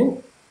 No, I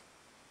didn't.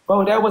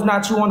 Bro, that was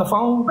not you on the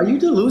phone. Are you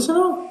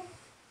delusional?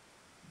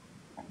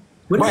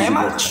 Bro, am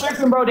I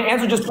tripping, bro? The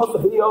answer just post the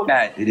video.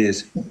 Bad, it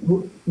is.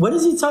 What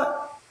is he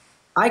talking?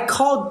 I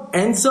called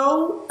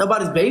Enzo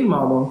about his baby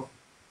mama.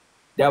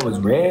 That was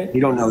Red.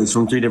 You don't know. He's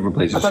from 3 different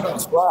places. I thought that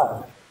was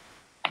Flyy.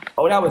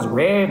 Oh, that was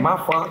Red. My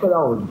fault. I thought that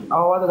was.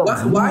 Oh, I thought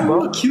that was. Why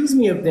you accuse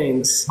me of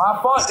things? My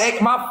fault.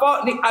 My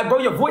fault. Bro,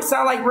 your voice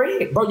sound like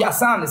Red. Bro, y'all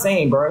sound the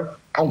same, bro.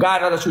 On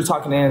God, I thought you were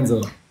talking to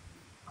Enzo.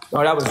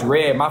 Oh, that was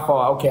Red. My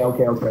fault. Okay. All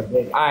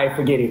right,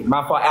 forget it.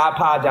 My fault. I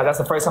apologize. That's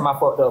the first time I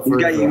fucked up. You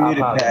got you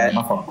muted, Pat.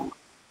 My fault.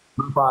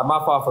 My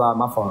fault, Flyy.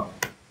 My fault.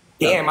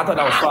 Damn, I thought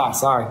that was Flyy.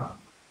 Sorry.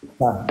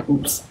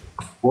 Oops.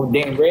 Well,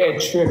 damn, Red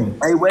tripping.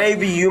 Hey,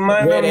 Wavy, you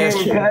mind letting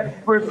him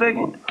Pat for a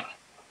second?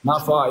 My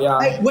fault,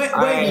 y'all. Hey, wait.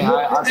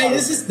 Hey,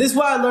 this is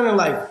what I learned in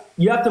life.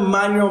 You have to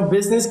mind your own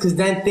business, because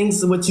then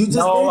things what you just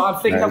did. I'm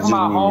thinking of my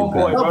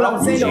homeboy, bro.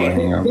 Don't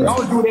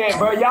do that,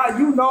 bro. Y'all,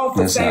 you know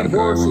for saying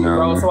bullshit,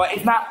 bro. So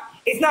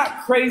it's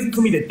not crazy for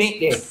me to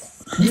think that.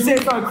 You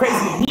said something crazy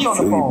to me on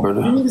the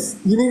phone.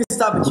 You need to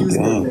stop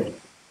accusing me.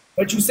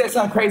 But you said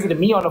something crazy to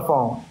me on the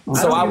phone,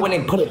 so I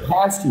wouldn't put it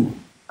past you.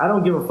 I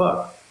don't give a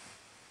fuck.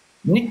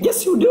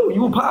 Yes, you do.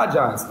 You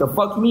apologize. The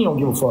fuck you mean don't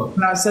give a fuck?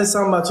 And I said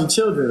something about your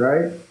children,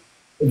 right?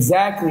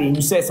 Exactly.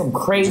 You said some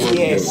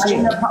crazy ass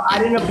shit. I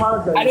didn't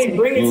apologize. I didn't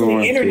bring it to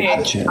the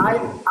internet.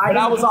 But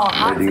I was all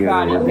hot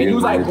about it. And he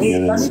was like, wait,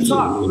 let me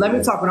talk. Let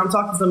me talk. When I'm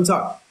talking, let me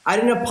talk. I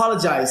didn't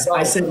apologize.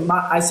 I said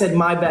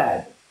my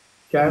bad.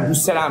 Okay? You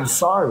said I'm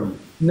sorry.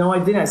 No, I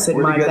didn't. I said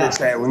my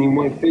bad. When you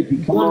went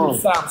 50, come on.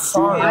 You said I'm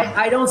sorry.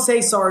 I don't say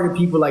sorry to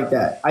people like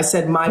that. I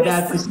said my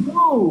bad.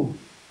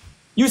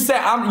 You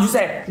said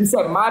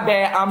my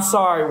bad. I'm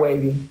sorry,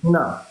 Wavy.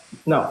 No.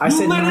 I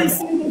said literally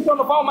said this on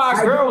the phone. My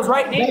girl was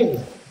right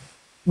there.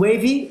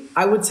 Wavy,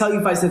 I would tell you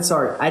if I said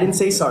sorry. I didn't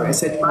say sorry. I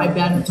said my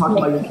bad for talking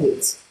about your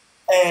kids.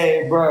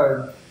 Hey,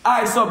 bro. All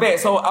right, so bad.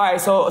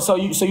 So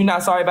you're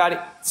not sorry about it.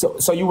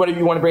 So you what do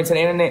you want to bring to the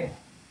internet?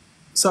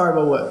 Sorry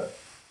about what?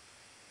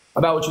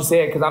 About what you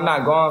said, because I'm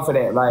not going for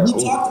that. Like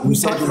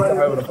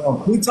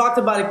we talked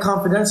about it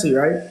confidentially,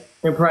 right?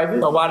 In private.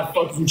 So why the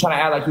fuck you trying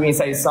to act like you ain't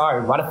say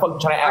sorry? Why the fuck you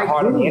trying to act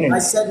hard on the internet? I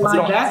said my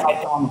bad.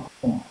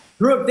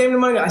 Brooke, David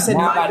Money, I said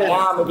my bad.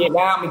 Now I'm gonna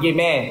get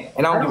mad,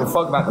 and I don't give a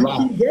fuck about the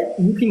lie.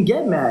 You can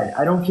get mad.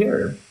 I don't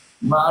care.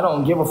 Bro, I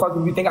don't give a fuck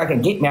if you think I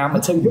can get mad. I'm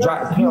gonna tell you to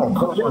drop the pen.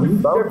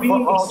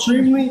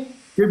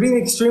 You're being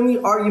extremely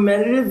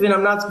argumentative, and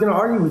I'm not gonna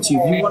argue with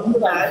you. You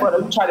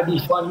try to be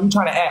funny. You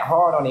trying to act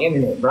hard on the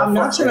internet, bro. I'm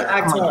not trying to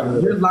act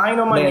hard. You're lying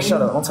on my name.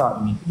 Shut up. Don't talk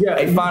to me. Yeah.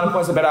 Hey, final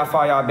points about I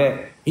fire y'all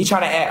back. He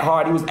trying to act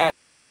hard. He was acting.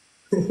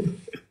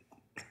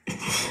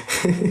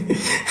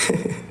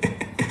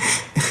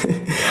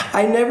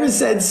 I never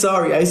said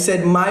sorry. I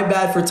said my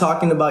bad for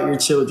talking about your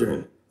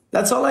children.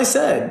 That's all I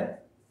said.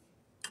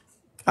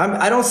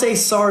 I don't say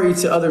sorry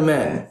to other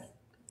men.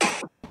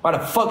 Why the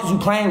fuck is you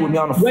playing with me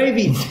on the phone?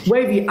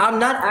 Wavy, I'm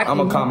not acting. I'm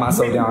gonna calm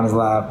myself down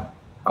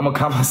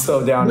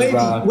this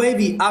live.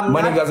 Wavy, I'm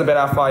Money not. doesn't bet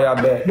I fire y'all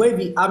back.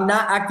 Wavy, I'm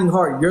not acting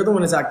hard. You're the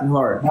one that's acting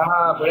hard.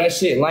 Nah, but that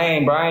shit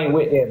lame, bro. I ain't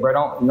with that, bro.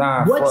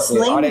 What's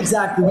lame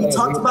exactly? We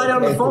talked about it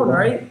on the phone,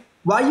 right?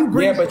 Why you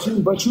bring? Yeah, but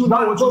you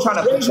know what you're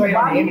trying to portray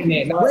on the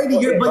internet. Wavy,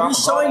 you're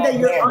showing that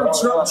you're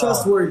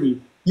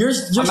untrustworthy. I'm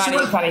not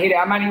even trying to hit it.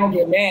 I'm not even gonna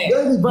get mad.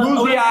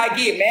 Usually I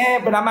get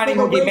mad, but I'm not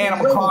even gonna get mad.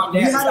 I'm gonna calm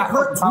down. You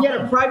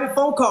had a private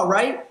phone call,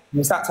 right?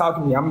 Stop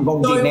talking to me. I'm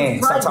gonna get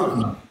mad. Stop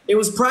talking to me. It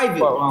was private.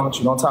 What's wrong with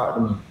you? Don't talk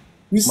to me.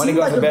 Money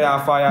goes to bet I'll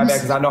fire y'all back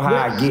because I know how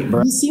I get,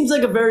 bro. He seems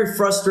like a very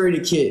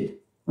frustrated kid.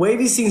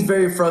 Wavy seems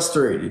very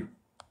frustrated.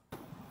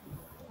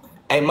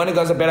 Hey, money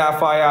goes to bet I'll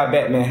fire y'all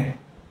back, man.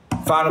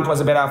 Final points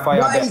to bet I'll fire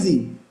y'all back.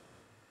 Easy.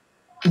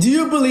 Do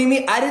you believe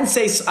me? I don't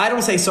say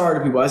sorry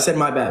to people. I said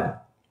my bad.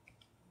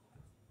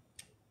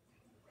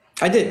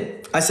 I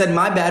did. I said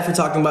my bad for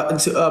talking about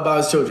his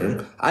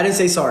children. I didn't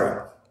say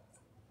sorry.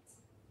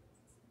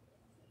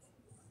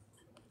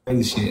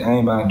 Crazy shit. I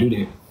ain't about to do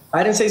that.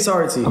 I didn't say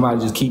sorry to you. I'm about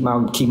to just keep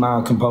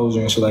my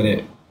composure and shit like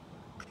that.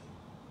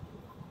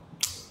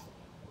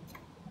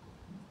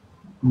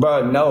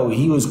 Bro, no,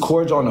 he was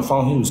cordial on the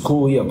phone. He was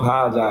cool. He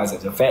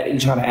apologized. The fact that he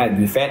tried to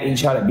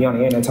be on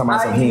the internet talking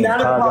about something, he didn't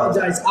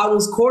apologize. I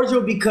was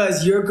cordial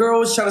because your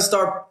girl was trying to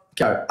start.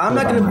 I'm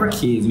not gonna bring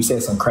kids. You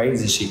said some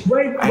crazy shit.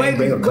 I didn't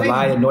bring up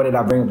Kalaya, nor did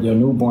I bring up your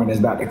newborn that's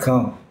about to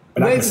come.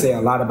 But I can say a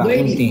lot about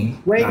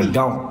anything. I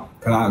don't,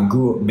 because I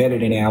grew up better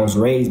than that. I was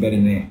raised better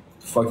than that.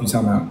 The fuck you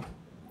talking about?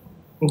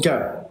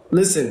 Okay,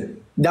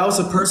 listen. That was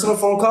a personal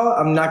phone call.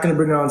 I'm not gonna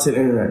bring it onto the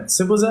internet.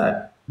 Simple as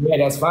that. Yeah,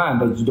 that's fine.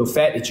 But the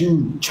fact that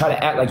you try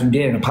to act like you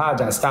didn't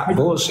apologize, stop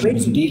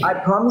bullshit. You did. I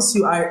promise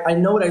you, I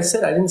know what I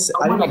said. I didn't say.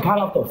 I got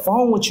off the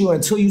phone with you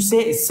until you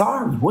said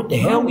sorry. What the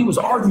hell? We was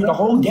arguing the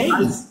whole day.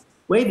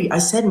 Wavy, I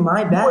said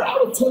my bad. Boy, I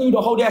was telling you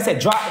the whole day. I said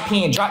drop the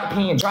pen, drop the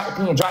pen, drop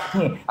the pen, drop the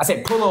pen. I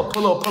said pull up.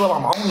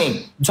 I'm on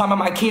it. You talking about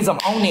my kids? I'm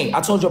on it.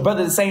 I told your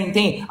brother the same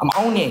thing. I'm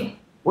on it.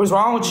 What's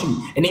wrong with you?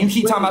 And then you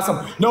keep talking about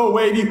something. No,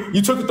 Wavy,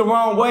 you took it the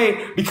wrong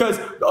way because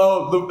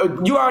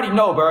you already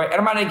know, bro. And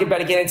I'm not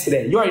gonna get into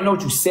that. You already know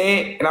what you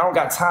said, and I don't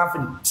got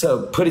time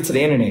to put it to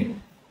the internet.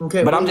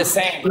 Okay, but I'm just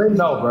saying,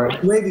 no, bro.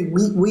 Wavy,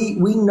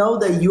 we know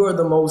that you are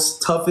the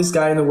most toughest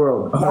guy in the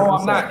world. 100%. No,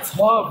 I'm not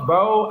tough,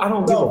 bro. I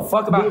don't give a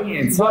fuck about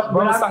being tough,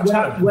 bro.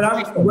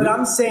 What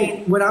I'm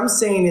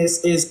saying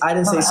is I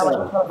didn't say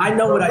sorry. I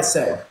know what I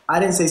said. I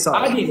didn't say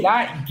sorry. I did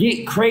not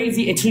get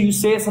crazy until you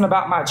said something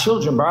about my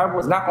children, bro. I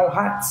was not on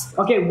hots.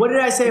 Okay, what did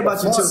I say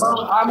about your children?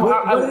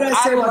 What did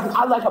I say about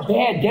I like a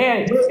bad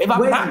dad. If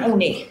I'm not on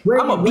it,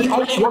 I'm gonna be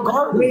on it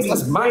regardless.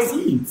 That's my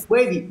seeds.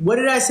 Wavy, what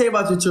did I say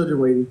about your children,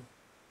 Wavy?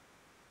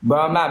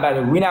 But we're not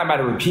about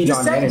to repeat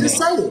on the internet. Just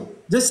say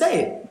it. Just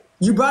say it.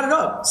 You brought it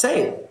up.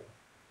 Say it.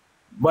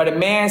 But the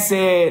man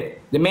said,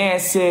 I'm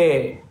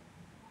actually,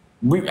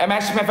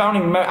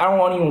 I don't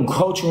want to even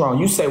quote you wrong.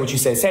 You say what you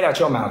said. Say it out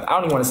your mouth. I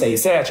don't even want to say it.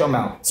 Say it out your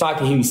mouth so I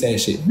can hear you say that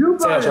shit. Say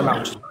it out your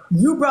mouth.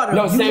 You brought it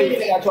up. No, say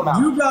it out your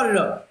mouth. You brought it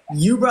up.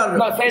 You brought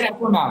it up. No, say it out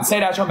your mouth. Say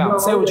it out your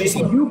mouth. Say what you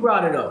said. You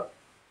brought it up.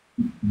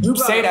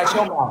 Say it out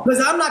your mouth.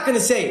 Because I'm not going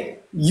to say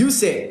it. You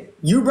say it.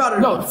 You brought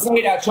it up. No, say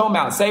it out your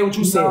mouth. Say what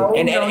you said.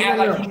 And act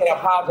like you can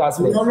apologize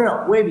for it.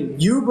 No, Wavy,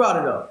 you brought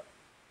it up.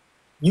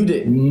 You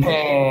did.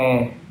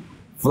 Man,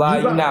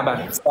 Flyy, you're not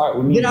about to start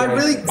with me. Did I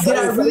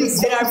really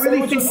say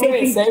what you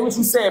said? Say what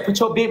you said. Put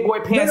your big boy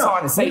pants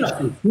on and say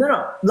shit.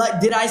 No.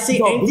 Like, did I say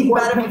anything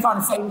bad about pants on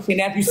and say this shit?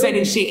 And after you say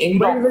this shit and you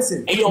don't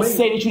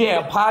say that you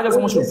didn't apologize, I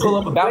want you to pull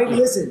up about it.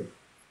 Listen.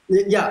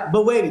 Yeah,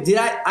 but Wavy,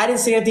 I didn't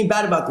say anything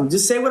bad about them.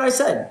 Just say what I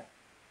said.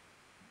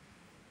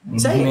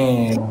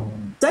 Say it.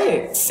 Say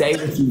it. Say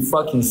what you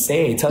fucking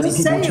said. Tell these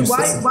people what you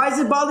said. Why is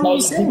it bothering you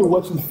to say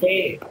what you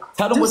said?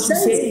 Tell them what you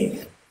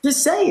said.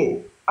 Just say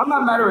it. I'm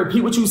not mad to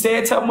repeat what you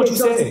said. Tell them what you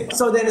said.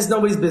 So then it's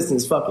nobody's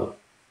business. Fuck it.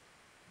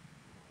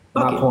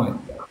 My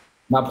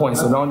point.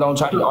 So don't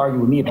try to argue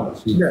with me about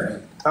shit. Yeah.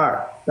 All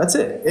right. That's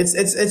it.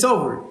 It's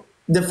over.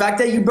 The fact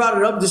that you brought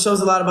it up just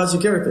shows a lot about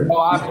your character. No,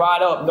 I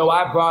brought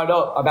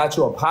up about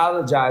you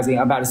apologizing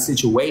about a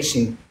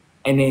situation.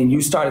 And then you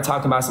started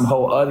talking about some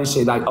whole other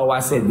shit like, oh, I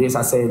said this,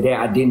 I said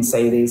that, I didn't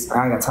say this.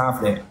 I ain't got time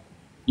for that.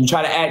 You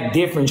try to act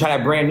different, you try to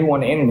act brand new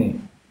on the internet.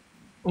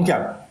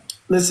 Okay.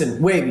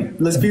 Listen, Wavy,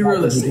 let's be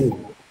realistic.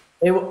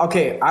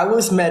 Okay, I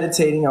was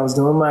meditating. I was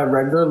doing my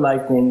regular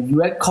life thing.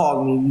 You had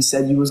called me. You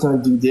said you was going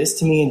to do this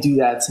to me and do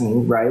that to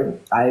me, right?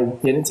 I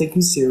didn't take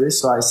you serious,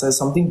 so I said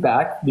something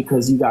back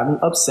because you got me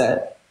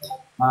upset.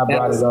 I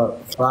brought it up.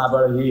 I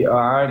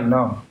already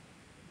know.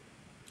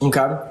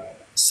 Okay.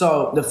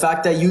 So the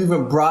fact that you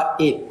even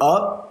brought it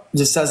up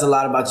just says a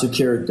lot about your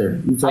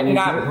character. I did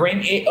not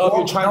bring it up.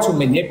 You're trying to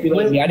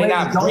manipulate me. I did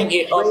not bring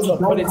it up to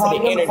put it to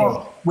the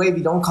internet.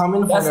 Wavy, don't come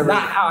in the phone. That's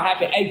not how it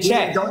happened. Hey,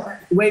 chat.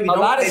 A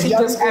lot of shit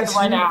just happened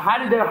right now. How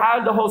did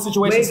the whole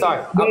situation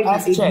start? I'll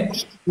pass the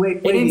chat.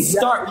 It didn't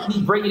start with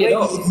me bringing it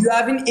up. If you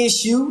have an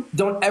issue,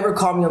 don't ever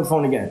call me on the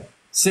phone again.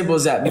 Simple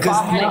as that. Because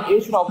if I had an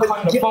issue, I'll call you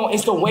on the phone.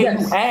 It's the way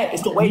you act.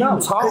 It's the way you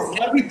talk.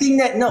 Everything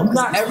that you're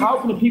not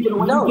talking to people the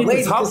way you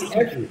get to talk.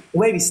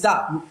 Wavy,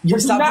 stop. You're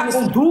not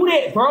gonna do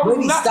that, bro.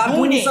 You're not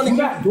doing it. You're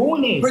not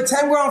doing it.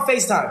 Pretend we're on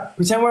FaceTime.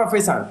 Pretend we're on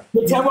FaceTime.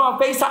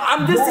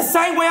 I'm just the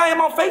same way I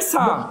am on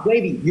FaceTime.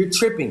 Wavy, you're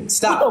tripping.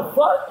 Stop. What the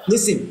fuck?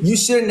 Listen, you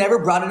should have never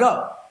brought it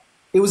up.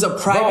 It was a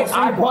private phone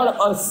call. I brought up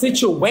a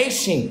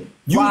situation.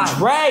 You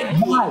dragged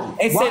me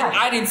and said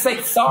I didn't say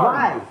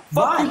sorry.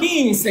 Fuck you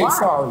didn't say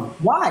sorry.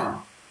 Why?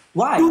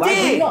 You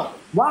did.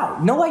 Why?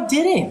 No, I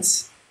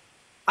didn't.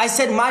 I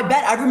said my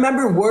bad. I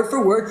remember word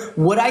for word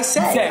what I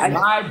said. You said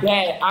my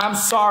bad. I'm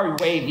sorry,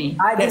 Wavy.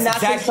 I did not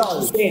say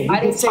sorry. I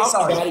didn't say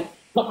sorry.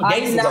 I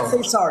did not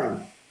say sorry.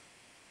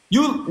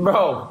 You,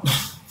 bro.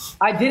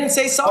 I didn't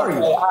say sorry.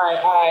 Okay,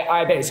 all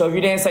right, babe. So if you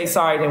didn't say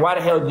sorry, then why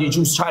the hell did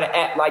you try to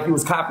act like you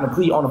was copping a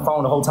plea on the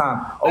phone the whole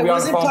time? I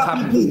wasn't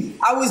copping a plea.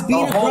 I was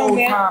being a grown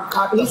man.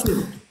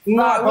 Listen.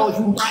 Nah, bro,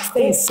 you not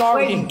saying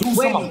sorry and do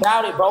something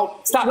about it, bro.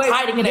 Stop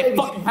hiding in that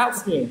fucking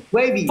house, man.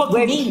 Wavy, fuck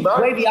you mean, bro?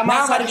 Wavy, I'm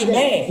outside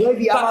again.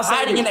 Stop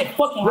hiding in that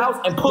fucking house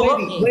and pull up.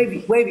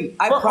 Wavy,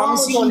 I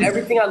promise you on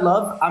everything I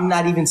love, I'm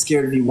not even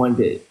scared of you one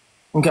bit.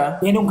 Okay?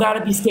 You don't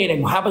gotta be scared.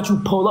 And how about you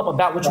pull up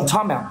about what you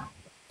talking about?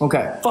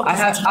 Okay.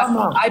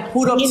 I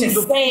pulled up in the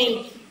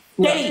same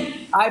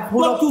state.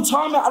 What you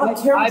talking about? I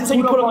don't care what you say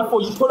you put up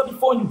before. You put up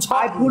before and you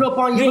talk. I put up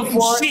on you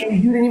before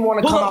and you didn't even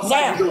want to come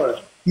outside the door.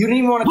 You didn't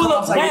even want to come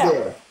outside your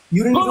door.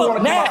 You didn't even want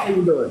to come outside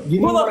your door. You didn't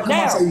even want to come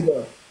outside your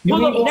door.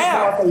 Pull up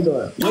now.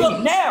 Pull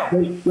up now.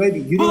 Wavy,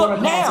 you didn't want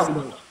to come outside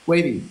your door.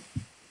 Wavy.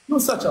 You're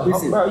such a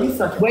bro. You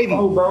such a Wavy,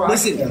 bro.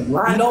 Listen,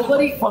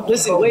 nobody on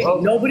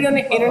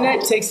the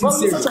internet takes you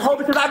serious. You're such a hoe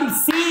because I be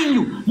seeing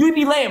you. You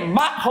be laying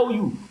mop hoe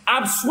you.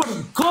 I'm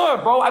sweating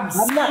good, bro. I be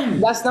seeing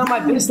you. That's not my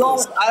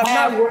business. I'm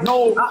not worried.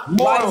 No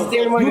morals.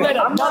 You let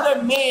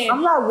another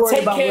man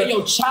take care of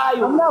your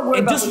child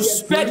and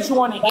disrespect you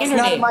on the internet.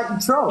 That's not my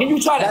control. And you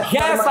try to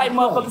gaslight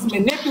motherfuckers,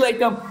 manipulate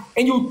them,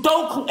 and you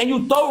throw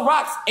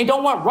rocks and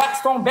don't want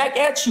rocks thrown back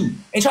at you,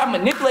 and try to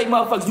manipulate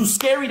motherfuckers. You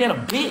scary than a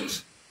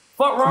bitch.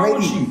 What wrong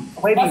with you?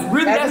 That's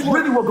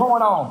really what's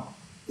going on.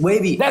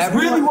 Wavy, that's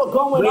really what's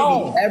going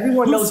on.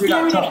 Everyone knows you're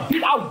not tough.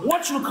 I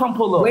want you to come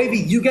pull up. Wavy,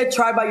 you get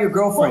tried by your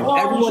girlfriend.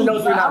 Everyone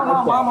knows you're not like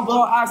that. Mama,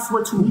 bro, I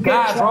swear to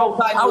God, bro.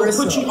 I would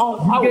put you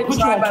on. You get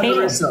tried by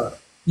Larissa.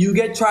 You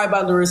get tried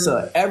by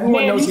Larissa.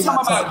 Everyone knows you're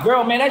not tough. About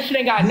girl, man. That shit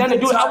ain't got nothing to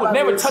do with it. I would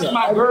never touch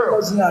my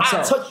girl.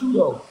 I touch you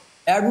though.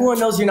 Everyone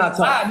knows you're not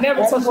tough. I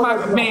never touch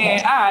my man.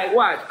 All right,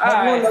 watch.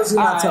 Everyone knows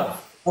you're not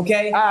tough.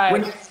 Okay.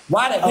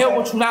 Why the hell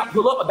would you not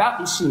pull up about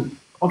this shit?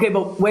 Okay,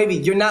 but Wavy,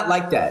 you're not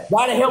like that.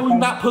 Why the hell would you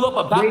not pull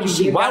up about this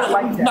shit? Why the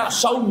hell would you not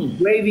show me?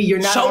 Wavy, you're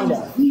not on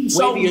that. Wavy,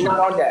 you're not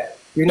on that.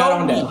 You're not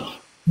on that.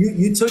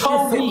 You took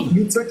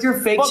your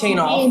fake chain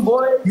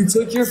off. You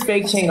took your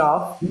fake chain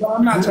off. No,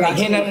 I'm not trying to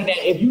hear none of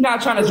that. If you're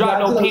not trying to drop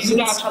no pin, you're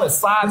not trying to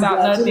slide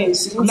out nothing.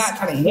 I'm not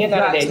trying to hear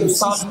none of that. You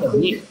saw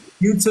me.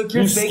 You took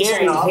your fake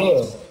chain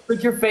off.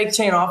 Took your fake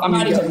chain off. I'm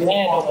not even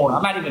mad no more.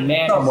 I'm not even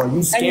mad no more.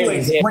 You scared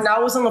as hell. When I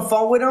was on the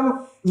phone with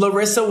him,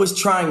 Larissa was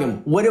trying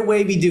him. What did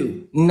Wavy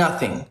do?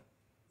 Nothing.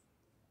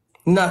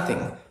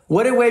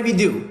 What did Wavy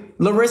do?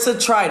 Larissa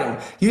tried him.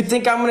 You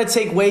think I'm gonna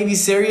take Wavy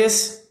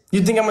serious?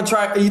 You think I'm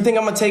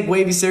gonna take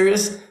Wavy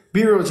serious?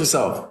 Be real with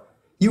yourself.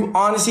 You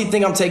honestly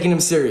think I'm taking him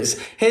serious?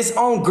 His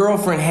own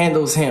girlfriend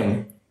handles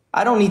him.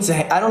 I don't need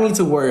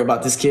to worry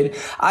about this kid.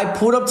 I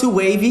pulled up to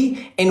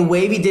Wavy and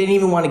Wavy didn't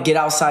even want to get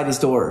outside his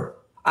door.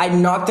 I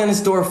knocked on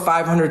his door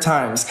 500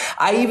 times.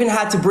 I even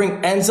had to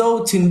bring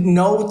Enzo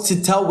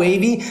to tell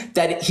Wavy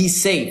that he's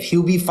safe.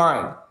 He'll be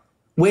fine.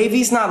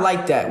 Wavy's not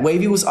like that.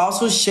 Wavy was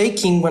also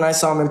shaking when I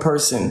saw him in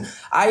person.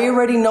 I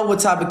already know what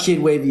type of kid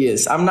Wavy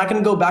is. I'm not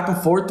going to go back and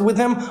forth with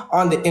him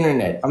on the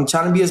internet. I'm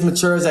trying to be as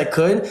mature as I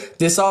could.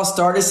 This all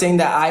started saying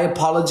that I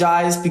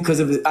apologized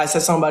because I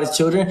said something about his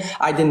children.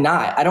 I did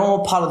not. I don't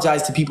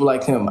apologize to people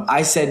like him.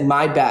 I said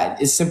my bad.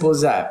 It's simple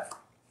as that.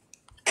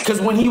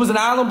 Because when he was an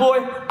island boy,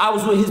 I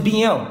was with his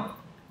BM.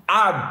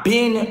 I've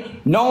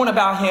been known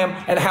about him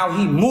and how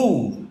he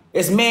moved.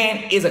 This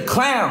man is a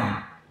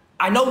clown.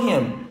 I know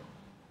him.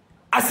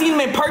 I seen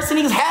him in person.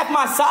 He was half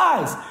my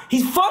size.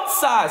 He's fun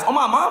size on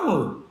my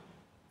mama.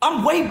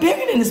 I'm way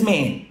bigger than this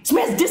man. This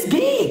man's this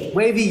big.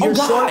 Wavy, you're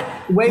short.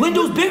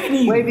 Lindo's bigger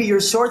than you. Wavy,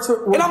 your shorts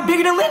were... And I'm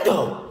bigger than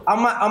Lindo.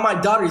 On my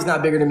daughter, he's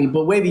not bigger than me.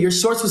 But Wavy, your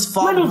shorts was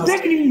falling. Lindo's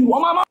bigger than you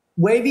on my mama.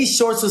 Wavy's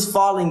shorts was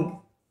falling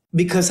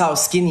because how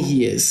skinny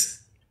he is.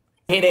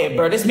 Hey there,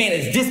 bro. This man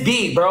is this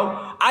big, bro.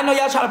 I know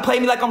y'all try to play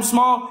me like I'm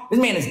small. This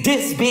man is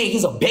this big.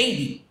 He's a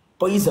baby.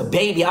 But he's a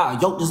baby. I'll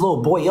yoke this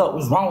little boy up.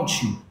 What's wrong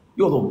with you?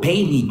 You're a little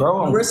baby,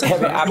 bro.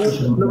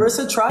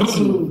 Larissa tried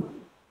you.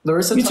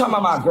 You talking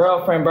about my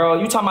girlfriend,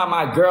 bro. You talking about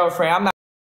my girlfriend. I'm not